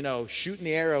somebody's shooting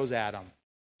the arrows at him,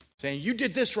 saying you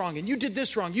did this wrong and you did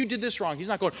this wrong, you did this wrong, he's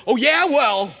not going, oh yeah,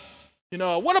 well,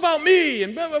 what about me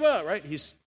and blah blah blah. Right?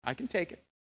 I can take it.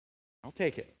 I'll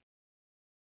take it.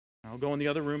 I'll go in the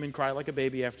other room and cry like a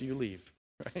baby after you leave.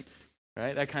 Right?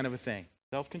 Right? That kind of a thing.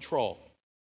 Self-control.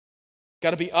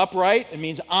 Got to be upright. It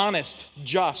means honest,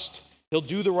 just. He'll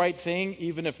do the right thing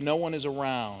even if no one is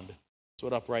around. That's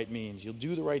what upright means. You'll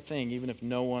do the right thing even if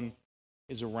no one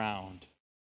is around.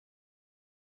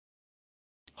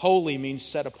 Holy means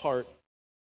set apart.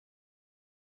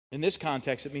 In this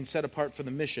context, it means set apart for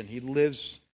the mission. He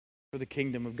lives for the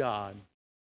kingdom of God.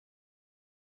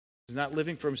 He's not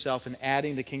living for himself and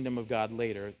adding the kingdom of God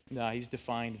later. No, he's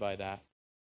defined by that.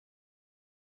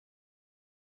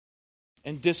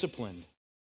 And disciplined.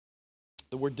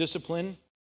 The word discipline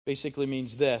basically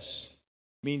means this.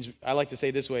 I like to say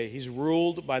it this way, he's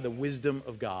ruled by the wisdom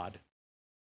of God.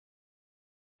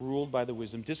 Ruled by the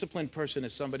wisdom. Disciplined person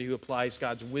is somebody who applies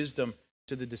God's wisdom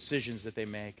to the decisions that they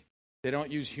make. They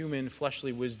don't use human,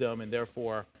 fleshly wisdom, and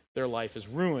therefore their life is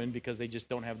ruined because they just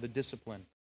don't have the discipline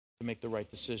to make the right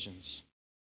decisions.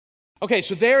 Okay,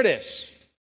 so there it is.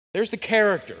 There's the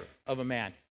character of a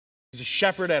man. He's a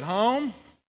shepherd at home,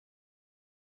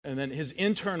 and then his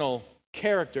internal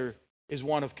character is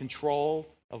one of control,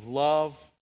 of love,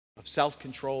 of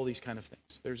self-control, these kind of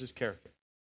things. There's his character.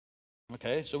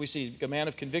 Okay, so we see a man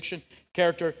of conviction,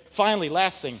 character. Finally,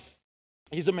 last thing,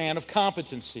 he's a man of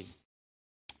competency.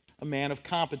 A man of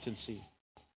competency.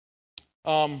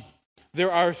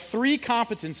 There are 3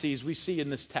 competencies we see in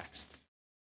this text.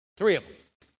 3 of them.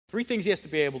 3 things he has to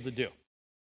be able to do.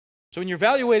 So when you're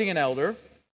evaluating an elder,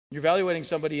 you're evaluating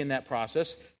somebody in that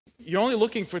process, you're only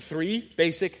looking for 3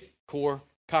 basic core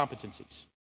competencies.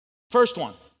 First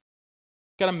one,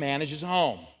 got to manage his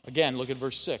home. Again, look at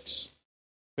verse 6.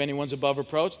 If anyone's above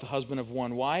reproach, the husband of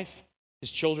one wife,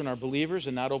 his children are believers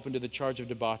and not open to the charge of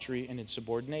debauchery and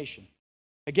insubordination.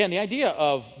 Again, the idea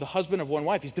of the husband of one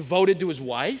wife, he's devoted to his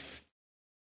wife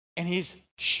and he's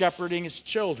shepherding his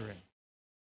children.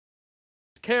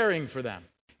 He's caring for them.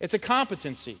 It's a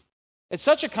competency. It's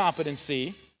such a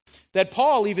competency that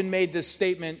Paul even made this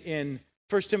statement in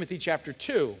 1 Timothy chapter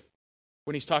 2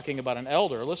 when he's talking about an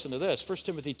elder. Listen to this, 1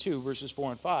 Timothy 2, verses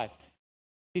 4 and 5.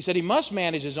 He said he must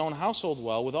manage his own household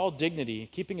well with all dignity,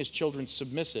 keeping his children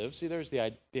submissive. See, there's the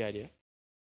idea.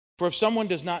 For if someone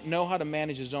does not know how to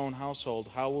manage his own household,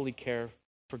 how will he care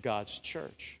for God's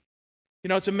church?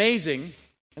 It's amazing,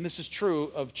 and this is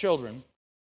true of children,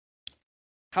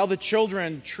 how the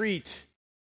children treat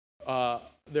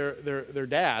their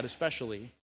dad,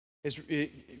 especially.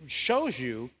 It shows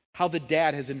you how the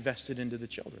dad has invested into the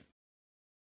children.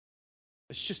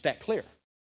 It's just that clear.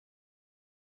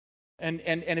 And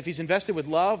if he's invested with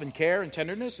love and care and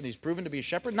tenderness, and he's proven to be a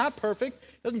shepherd, not perfect,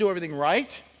 doesn't do everything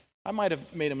right. I might have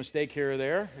made a mistake here or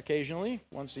there occasionally,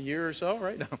 once a year or so,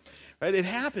 right? No, right? It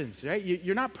happens, right?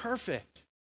 You're not perfect.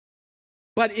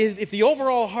 But if the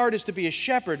overall heart is to be a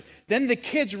shepherd, then the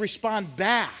kids respond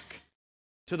back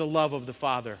to the love of the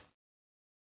father.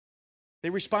 They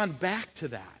respond back to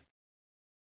that.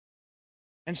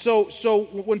 And so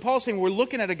when Paul's saying we're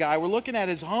looking at a guy, we're looking at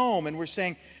his home, and we're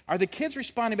saying, are the kids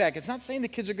responding back? It's not saying the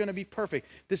kids are going to be perfect.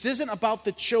 This isn't about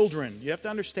the children. You have to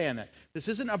understand that. This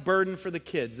isn't a burden for the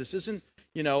kids. This isn't,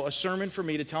 a sermon for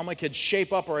me to tell my kids,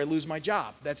 shape up or I lose my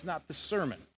job. That's not the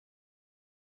sermon.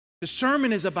 The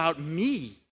sermon is about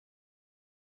me.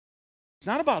 It's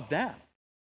not about them.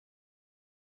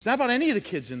 It's not about any of the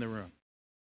kids in the room.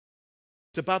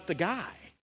 It's about the guy.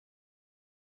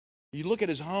 You look at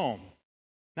his home.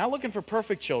 Not looking for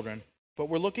perfect children, But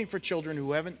we're looking for children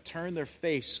who haven't turned their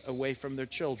face away from their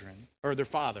children or their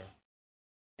father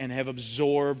and have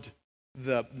absorbed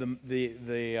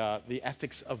the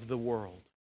ethics of the world.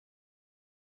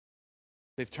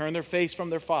 They've turned their face from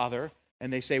their father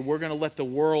and they say, we're going to let the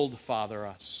world father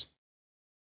us.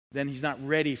 Then he's not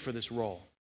ready for this role.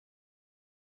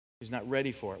 He's not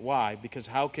ready for it. Why? Because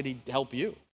how could he help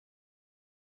you?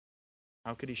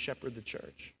 How could he shepherd the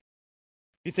church?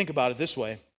 If you think about it this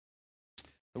way,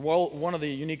 one of the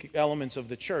unique elements of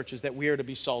the church is that we are to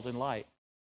be salt and light.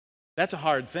 That's a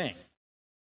hard thing.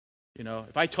 You know,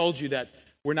 if I told you that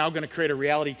we're now going to create a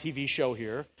reality TV show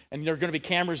here, and there are going to be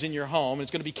cameras in your home, and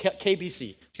it's going to be KBC. It's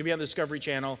going to be on the Discovery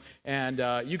Channel, and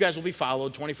you guys will be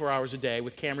followed 24 hours a day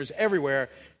with cameras everywhere,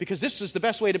 because this is the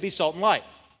best way to be salt and light.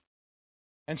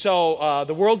 And so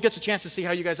the world gets a chance to see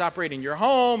how you guys operate in your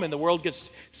home, and the world gets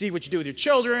to see what you do with your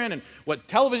children, and what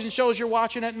television shows you're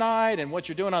watching at night, and what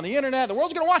you're doing on the internet. The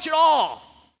world's going to watch it all.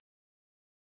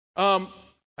 I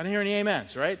didn't hear any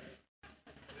amens, right?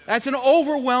 That's an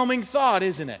overwhelming thought,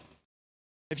 isn't it?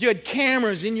 If you had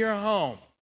cameras in your home.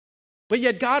 But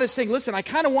yet God is saying, listen, I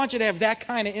kind of want you to have that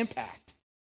kind of impact.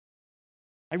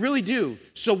 I really do.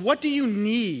 So what do you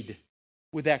need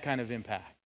with that kind of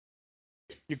impact?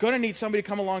 You're going to need somebody to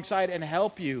come alongside and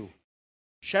help you,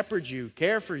 shepherd you,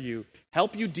 care for you,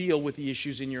 help you deal with the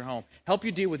issues in your home, help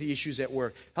you deal with the issues at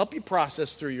work, help you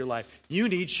process through your life. You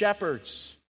need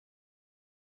shepherds.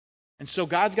 And so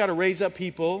God's got to raise up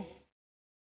people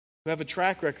who have a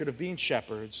track record of being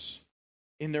shepherds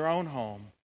in their own home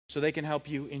so they can help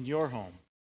you in your home.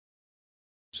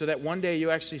 So that one day you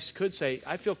actually could say,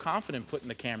 I feel confident putting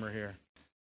the camera here.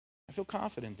 I feel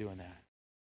confident doing that.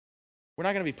 We're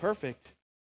not going to be perfect,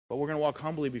 but we're going to walk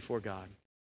humbly before God.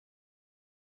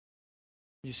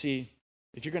 You see,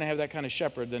 if you're going to have that kind of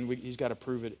shepherd, then he's got to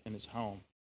prove it in his home.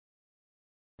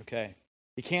 Okay?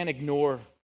 He can't ignore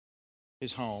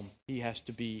his home. He has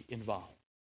to be involved.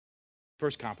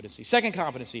 First competency. Second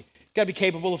competency, got to be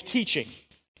capable of teaching.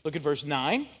 Look at verse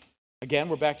 9. Again,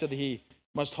 we're back to he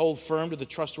must hold firm to the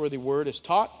trustworthy word as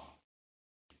taught,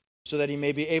 so that he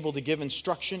may be able to give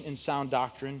instruction in sound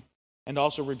doctrine and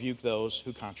also rebuke those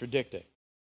who contradict it.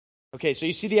 Okay, so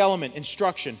you see the element,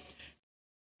 instruction.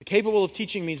 Capable of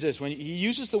teaching means this. When he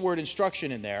uses the word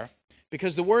instruction in there,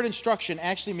 because the word instruction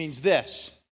actually means this.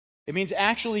 It means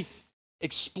actually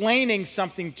explaining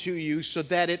something to you so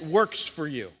that it works for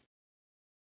you.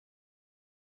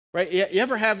 Right? You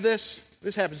ever have this?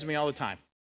 This happens to me all the time.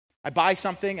 I buy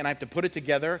something and I have to put it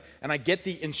together and I get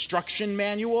the instruction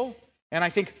manual and I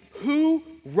think, who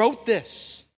wrote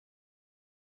this?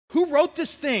 Who wrote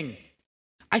this thing?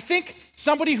 I think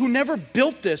somebody who never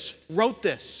built this wrote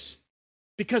this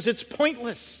because it's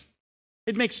pointless.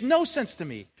 It makes no sense to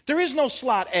me. There is no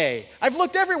slot A. I've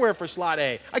looked everywhere for slot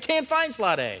A. I can't find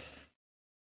slot A.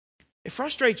 It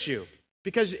frustrates you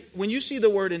because when you see the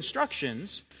word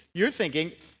instructions, you're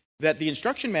thinking that the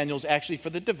instruction manual is actually for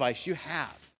the device you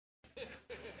have.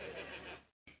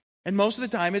 And most of the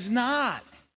time it's not.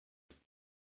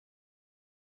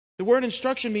 The word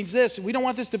instruction means this. We don't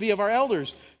want this to be of our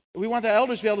elders. We want the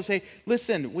elders to be able to say,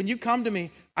 listen, when you come to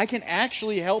me, I can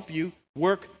actually help you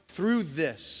work through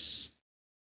this.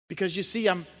 Because you see,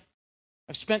 I've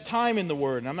spent time in the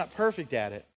Word, and I'm not perfect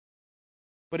at it.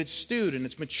 But it's stewed and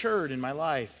it's matured in my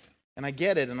life. And I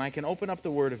get it, and I can open up the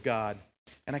Word of God.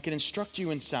 And I can instruct you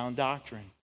in sound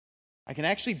doctrine. I can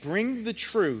actually bring the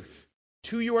truth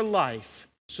to your life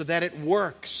so that it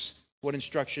works, what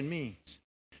instruction means.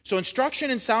 So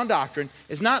instruction in sound doctrine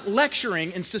is not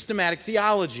lecturing in systematic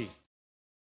theology.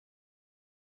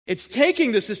 It's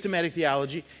taking the systematic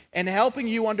theology and helping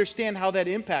you understand how that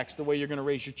impacts the way you're going to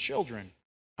raise your children,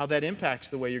 how that impacts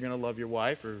the way you're going to love your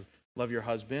wife or love your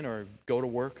husband or go to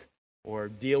work or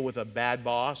deal with a bad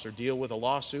boss or deal with a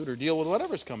lawsuit or deal with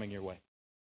whatever's coming your way.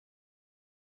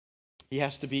 He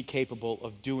has to be capable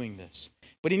of doing this.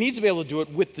 But he needs to be able to do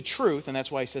it with the truth, and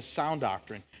that's why he says sound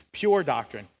doctrine, pure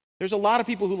doctrine. There's a lot of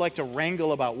people who like to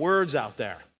wrangle about words out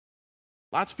there.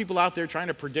 Lots of people out there trying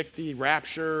to predict the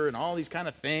rapture and all these kind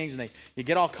of things, and you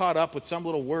get all caught up with some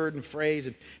little word and phrase,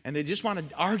 and they just want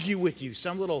to argue with you,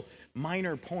 some little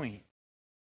minor point.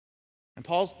 And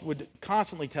Paul would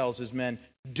constantly tells his men,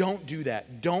 don't do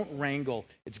that. Don't wrangle.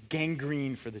 It's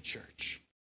gangrene for the church.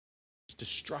 It's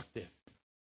destructive.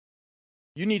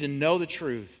 You need to know the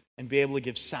truth and be able to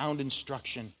give sound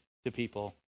instruction to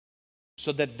people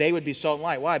so that they would be salt and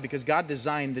light. Why? Because God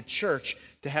designed the church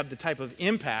to have the type of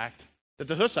impact that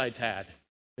the Hussites had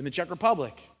in the Czech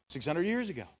Republic 600 years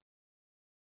ago.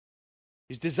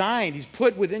 He's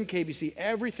put within KBC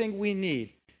everything we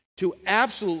need to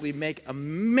absolutely make a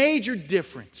major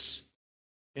difference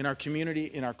in our community,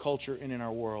 in our culture, and in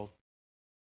our world.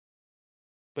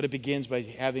 But it begins by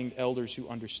having elders who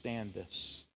understand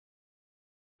this.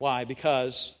 Why?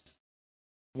 Because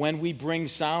when we bring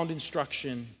sound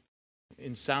instruction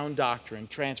in sound doctrine,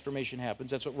 transformation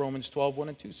happens. That's what Romans 12:1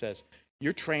 and 2 says.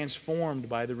 You're transformed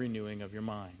by the renewing of your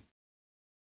mind.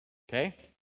 Okay?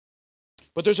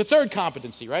 But there's a third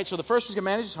competency, right? So the first is going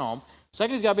to manage his home.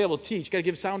 Second, he's got to be able to teach. He's got to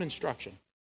give sound instruction.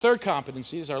 Third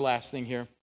competency is our last thing here.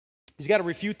 He's got to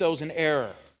refute those in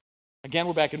error. Again,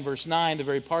 we're back in verse 9, the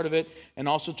very part of it, and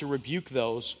also to rebuke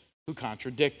those who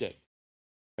contradict it.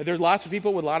 There's lots of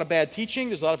people with a lot of bad teaching.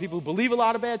 There's a lot of people who believe a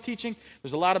lot of bad teaching.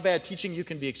 There's a lot of bad teaching you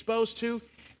can be exposed to.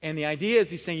 And the idea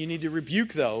is he's saying you need to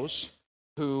rebuke those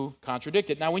who contradict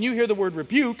it. Now, when you hear the word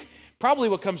rebuke, probably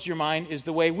what comes to your mind is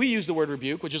the way we use the word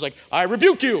rebuke, which is like, I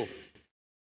rebuke you.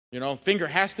 You know, finger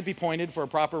has to be pointed for a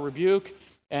proper rebuke.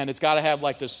 And it's got to have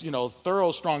like this,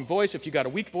 thorough, strong voice. If you got a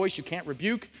weak voice, you can't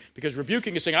rebuke, because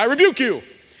rebuking is saying, I rebuke you.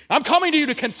 I'm coming to you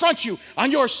to confront you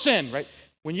on your sin, right?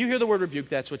 When you hear the word rebuke,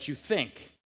 that's what you think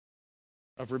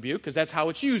of rebuke, because that's how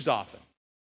it's used often.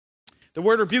 The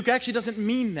word rebuke actually doesn't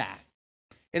mean that.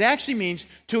 It actually means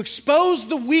to expose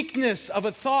the weakness of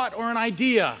a thought or an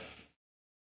idea,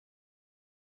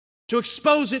 to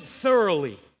expose it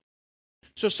thoroughly.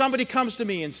 So somebody comes to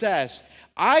me and says,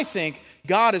 I think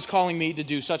God is calling me to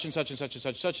do such and such and such and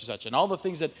such and such and such, and all the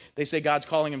things that they say God's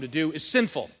calling him to do is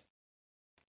sinful.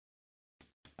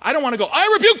 I don't want to go, I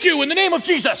rebuke you in the name of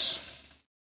Jesus.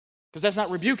 Because that's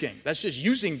not rebuking. That's just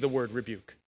using the word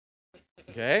rebuke.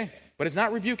 Okay? But it's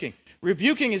not rebuking.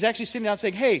 Rebuking is actually sitting down and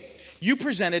saying, hey, you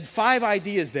presented 5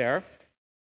 ideas there,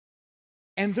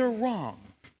 and they're wrong.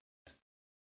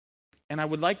 And I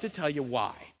would like to tell you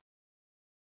why.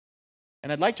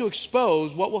 And I'd like to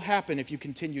expose what will happen if you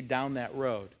continue down that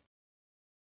road.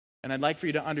 And I'd like for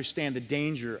you to understand the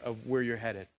danger of where you're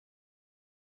headed.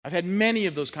 I've had many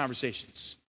of those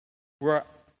conversations where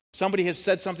somebody has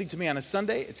said something to me on a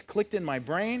Sunday, it's clicked in my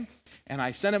brain, and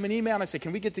I send them an email and I say,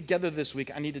 can we get together this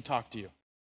week? I need to talk to you.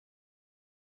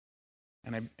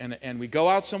 And we go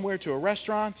out somewhere to a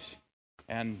restaurant,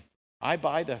 and I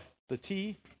buy the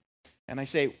tea, and I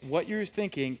say, what you're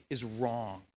thinking is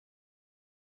wrong.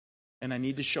 And I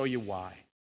need to show you why.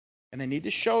 And I need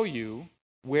to show you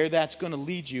where that's going to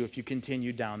lead you if you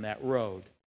continue down that road.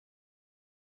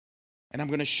 And I'm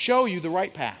going to show you the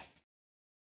right path.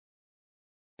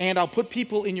 And I'll put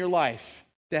people in your life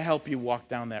to help you walk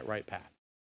down that right path.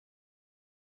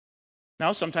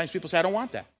 Now, sometimes people say, I don't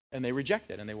want that. And they reject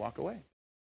it and they walk away.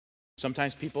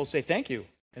 Sometimes people say, thank you,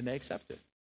 and they accept it.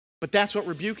 But that's what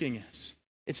rebuking is.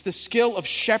 It's the skill of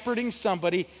shepherding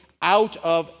somebody out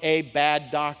of a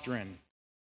bad doctrine.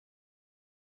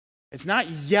 It's not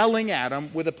yelling at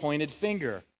them with a pointed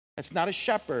finger. That's not a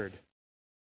shepherd.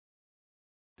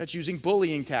 That's using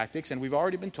bullying tactics, and we've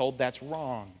already been told that's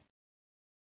wrong.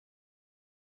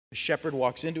 A shepherd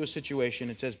walks into a situation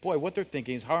and says, boy, what they're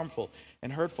thinking is harmful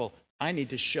and hurtful. I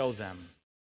need to show them.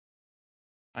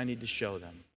 I need to show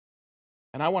them.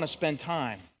 And I want to spend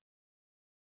time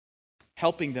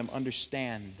helping them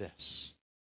understand this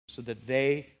so that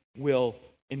they will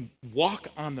walk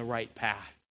on the right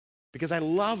path, because I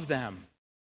love them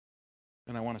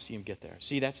and I want to see them get there.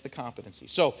 See, that's the competency.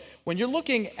 So when you're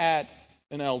looking at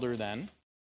an elder, then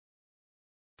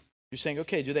you're saying,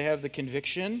 okay, do they have the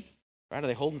conviction? Right? Are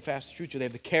they holding fast to truth? Do they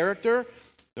have the character,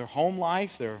 their home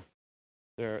life, their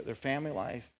family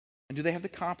life? And do they have the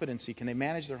competency? Can they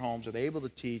manage their homes? Are they able to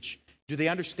teach? Do they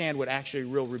understand what actually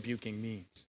real rebuking means?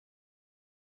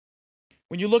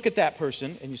 When you look at that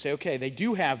person and you say, okay, they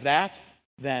do have that,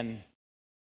 then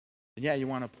yeah, you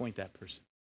want to appoint that person.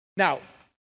 Now,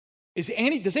 does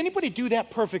anybody do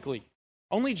that perfectly?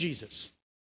 Only Jesus.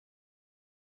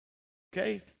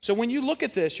 Okay? So when you look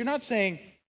at this, you're not saying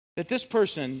that this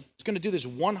person is going to do this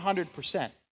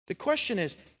 100%. The question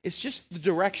is, it's just the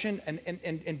direction,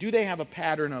 and do they have a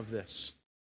pattern of this?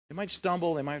 They might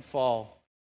stumble, they might fall,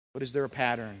 but is there a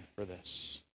pattern for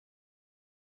this?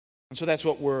 And so that's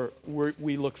what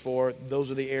we look for.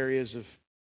 Those are the areas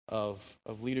of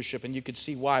leadership, and you can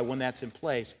see why, when that's in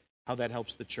place, how that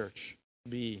helps the church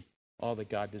be all that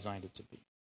God designed it to be.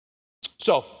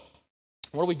 So,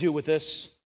 what do we do with this?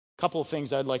 A couple of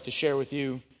things I'd like to share with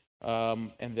you,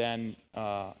 and then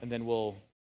I'll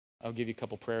give you a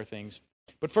couple prayer things.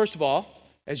 But first of all,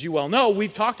 as you well know,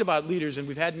 we've talked about leaders, and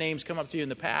we've had names come up to you in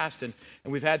the past, and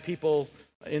we've had people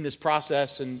in this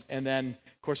process, and then,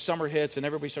 of course, summer hits, and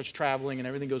everybody starts traveling, and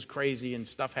everything goes crazy, and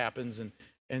stuff happens,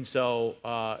 and so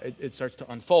it starts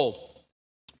to unfold.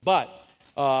 But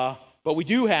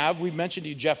we mentioned to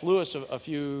you Jeff Lewis a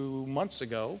few months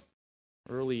ago,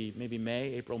 early, maybe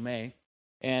April, May,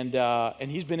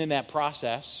 And he's been in that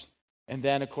process. And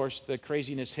then, of course, the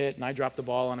craziness hit, and I dropped the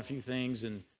ball on a few things.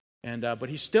 But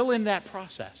he's still in that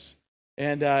process.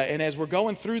 And as we're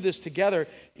going through this together,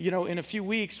 in a few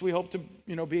weeks, we hope to,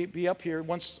 be up here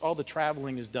once all the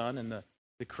traveling is done and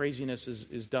the craziness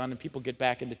is done and people get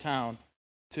back into town,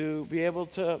 to be able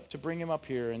to bring him up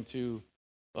here and to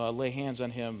lay hands on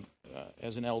him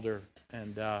as an elder.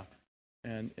 And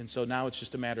so now it's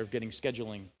just a matter of getting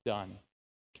scheduling done.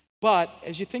 But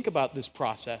as you think about this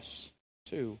process,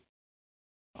 too,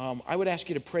 I would ask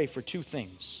you to pray for two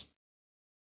things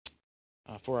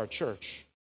for our church.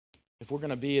 If we're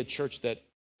going to be a church that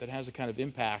has the kind of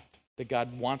impact that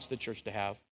God wants the church to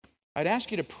have, I'd ask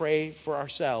you to pray for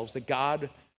ourselves that God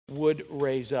would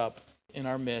raise up in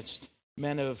our midst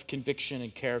men of conviction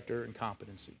and character and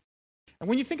competency. And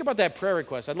when you think about that prayer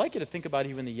request, I'd like you to think about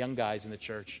even the young guys in the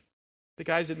church, the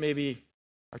guys that maybe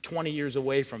are 20 years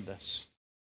away from this.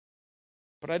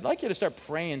 But I'd like you to start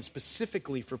praying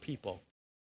specifically for people.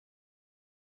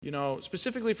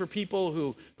 Specifically for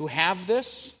people who have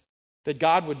this, that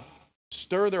God would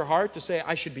stir their heart to say,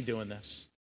 I should be doing this.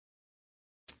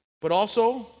 But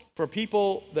also for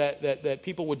people that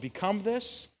people would become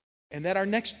this, and that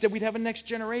we'd have a next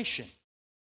generation,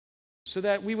 so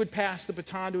that we would pass the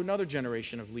baton to another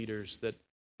generation of leaders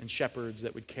and shepherds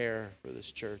that would care for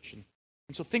this church.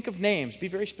 And so think of names, be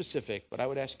very specific, but I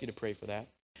would ask you to pray for that.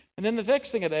 And then the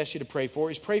next thing I'd ask you to pray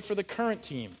for is pray for the current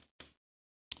team,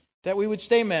 that we would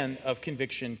stay men of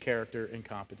conviction, character, and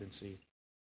competency.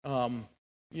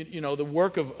 The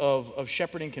work of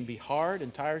shepherding can be hard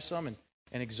and tiresome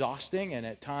and exhausting, and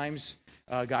at times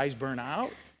guys burn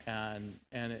out, and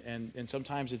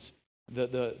sometimes it's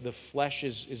the flesh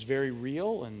is very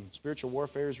real, and spiritual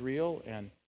warfare is real, and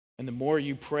the more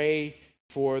you pray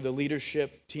for the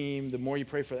leadership team, the more you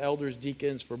pray for elders,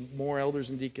 deacons, for more elders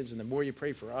and deacons, and the more you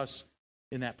pray for us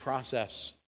in that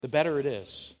process, the better it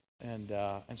is. And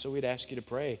so we'd ask you to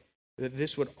pray that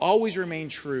this would always remain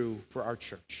true for our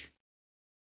church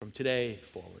from today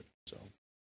forward. So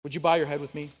would you bow your head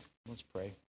with me? Let's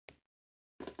pray.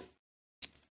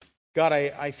 God,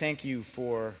 I thank you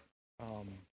for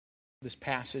this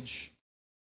passage.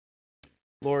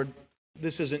 Lord,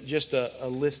 this isn't just a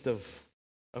list of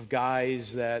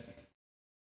guys that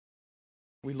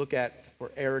we look at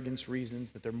for arrogance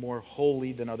reasons, that they're more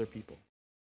holy than other people.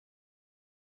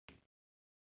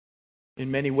 In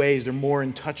many ways, they're more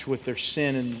in touch with their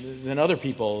sin than other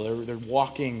people. They're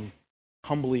walking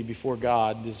humbly before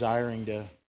God, desiring to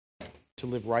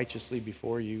live righteously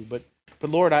before you. But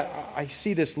Lord, I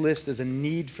see this list as a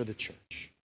need for the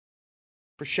church,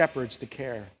 for shepherds to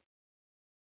care,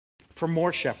 for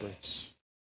more shepherds,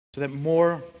 so that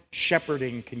more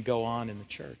shepherding can go on in the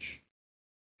church,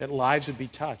 that lives would be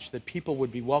touched, that people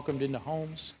would be welcomed into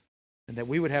homes, and that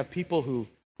we would have people who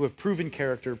have proven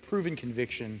character, proven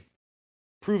conviction,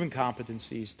 proven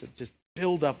competencies to just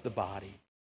build up the body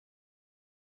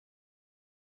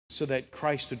so that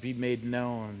Christ would be made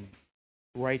known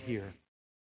right here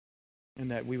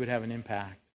and that we would have an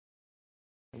impact,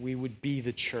 that we would be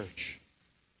the church.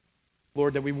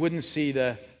 Lord, that we wouldn't see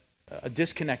a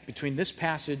disconnect between this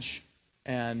passage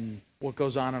and what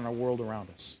goes on in our world around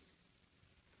us.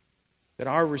 That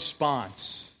our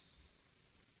response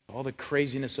to all the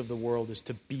craziness of the world is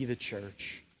to be the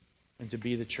church, and to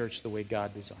be the church the way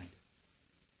God designed it.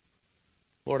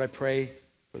 Lord, I pray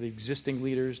for the existing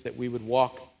leaders that we would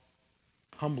walk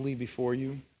humbly before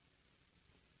you.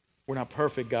 We're not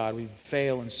perfect, God. We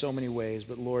fail in so many ways.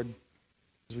 But Lord,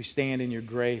 as we stand in your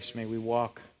grace, may we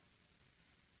walk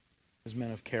as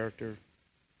men of character.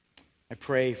 I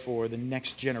pray for the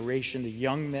next generation, the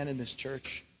young men in this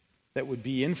church that would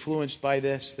be influenced by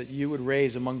this, that you would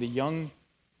raise among the young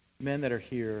men that are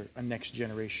here a next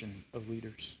generation of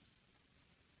leaders.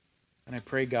 And I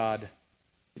pray, God,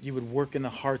 that you would work in the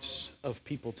hearts of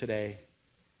people today,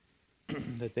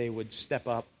 that they would step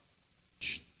up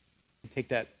and take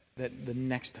the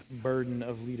next burden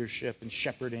of leadership and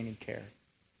shepherding and care.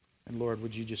 And Lord,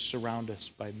 would you just surround us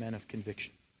by men of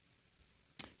conviction.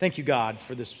 Thank you, God,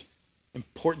 for this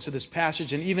importance of this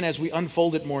passage. And even as we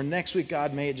unfold it more next week,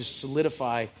 God, may it just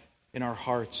solidify in our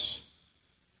hearts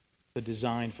the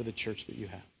design for the church that you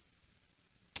have.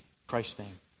 In Christ's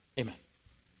name, amen.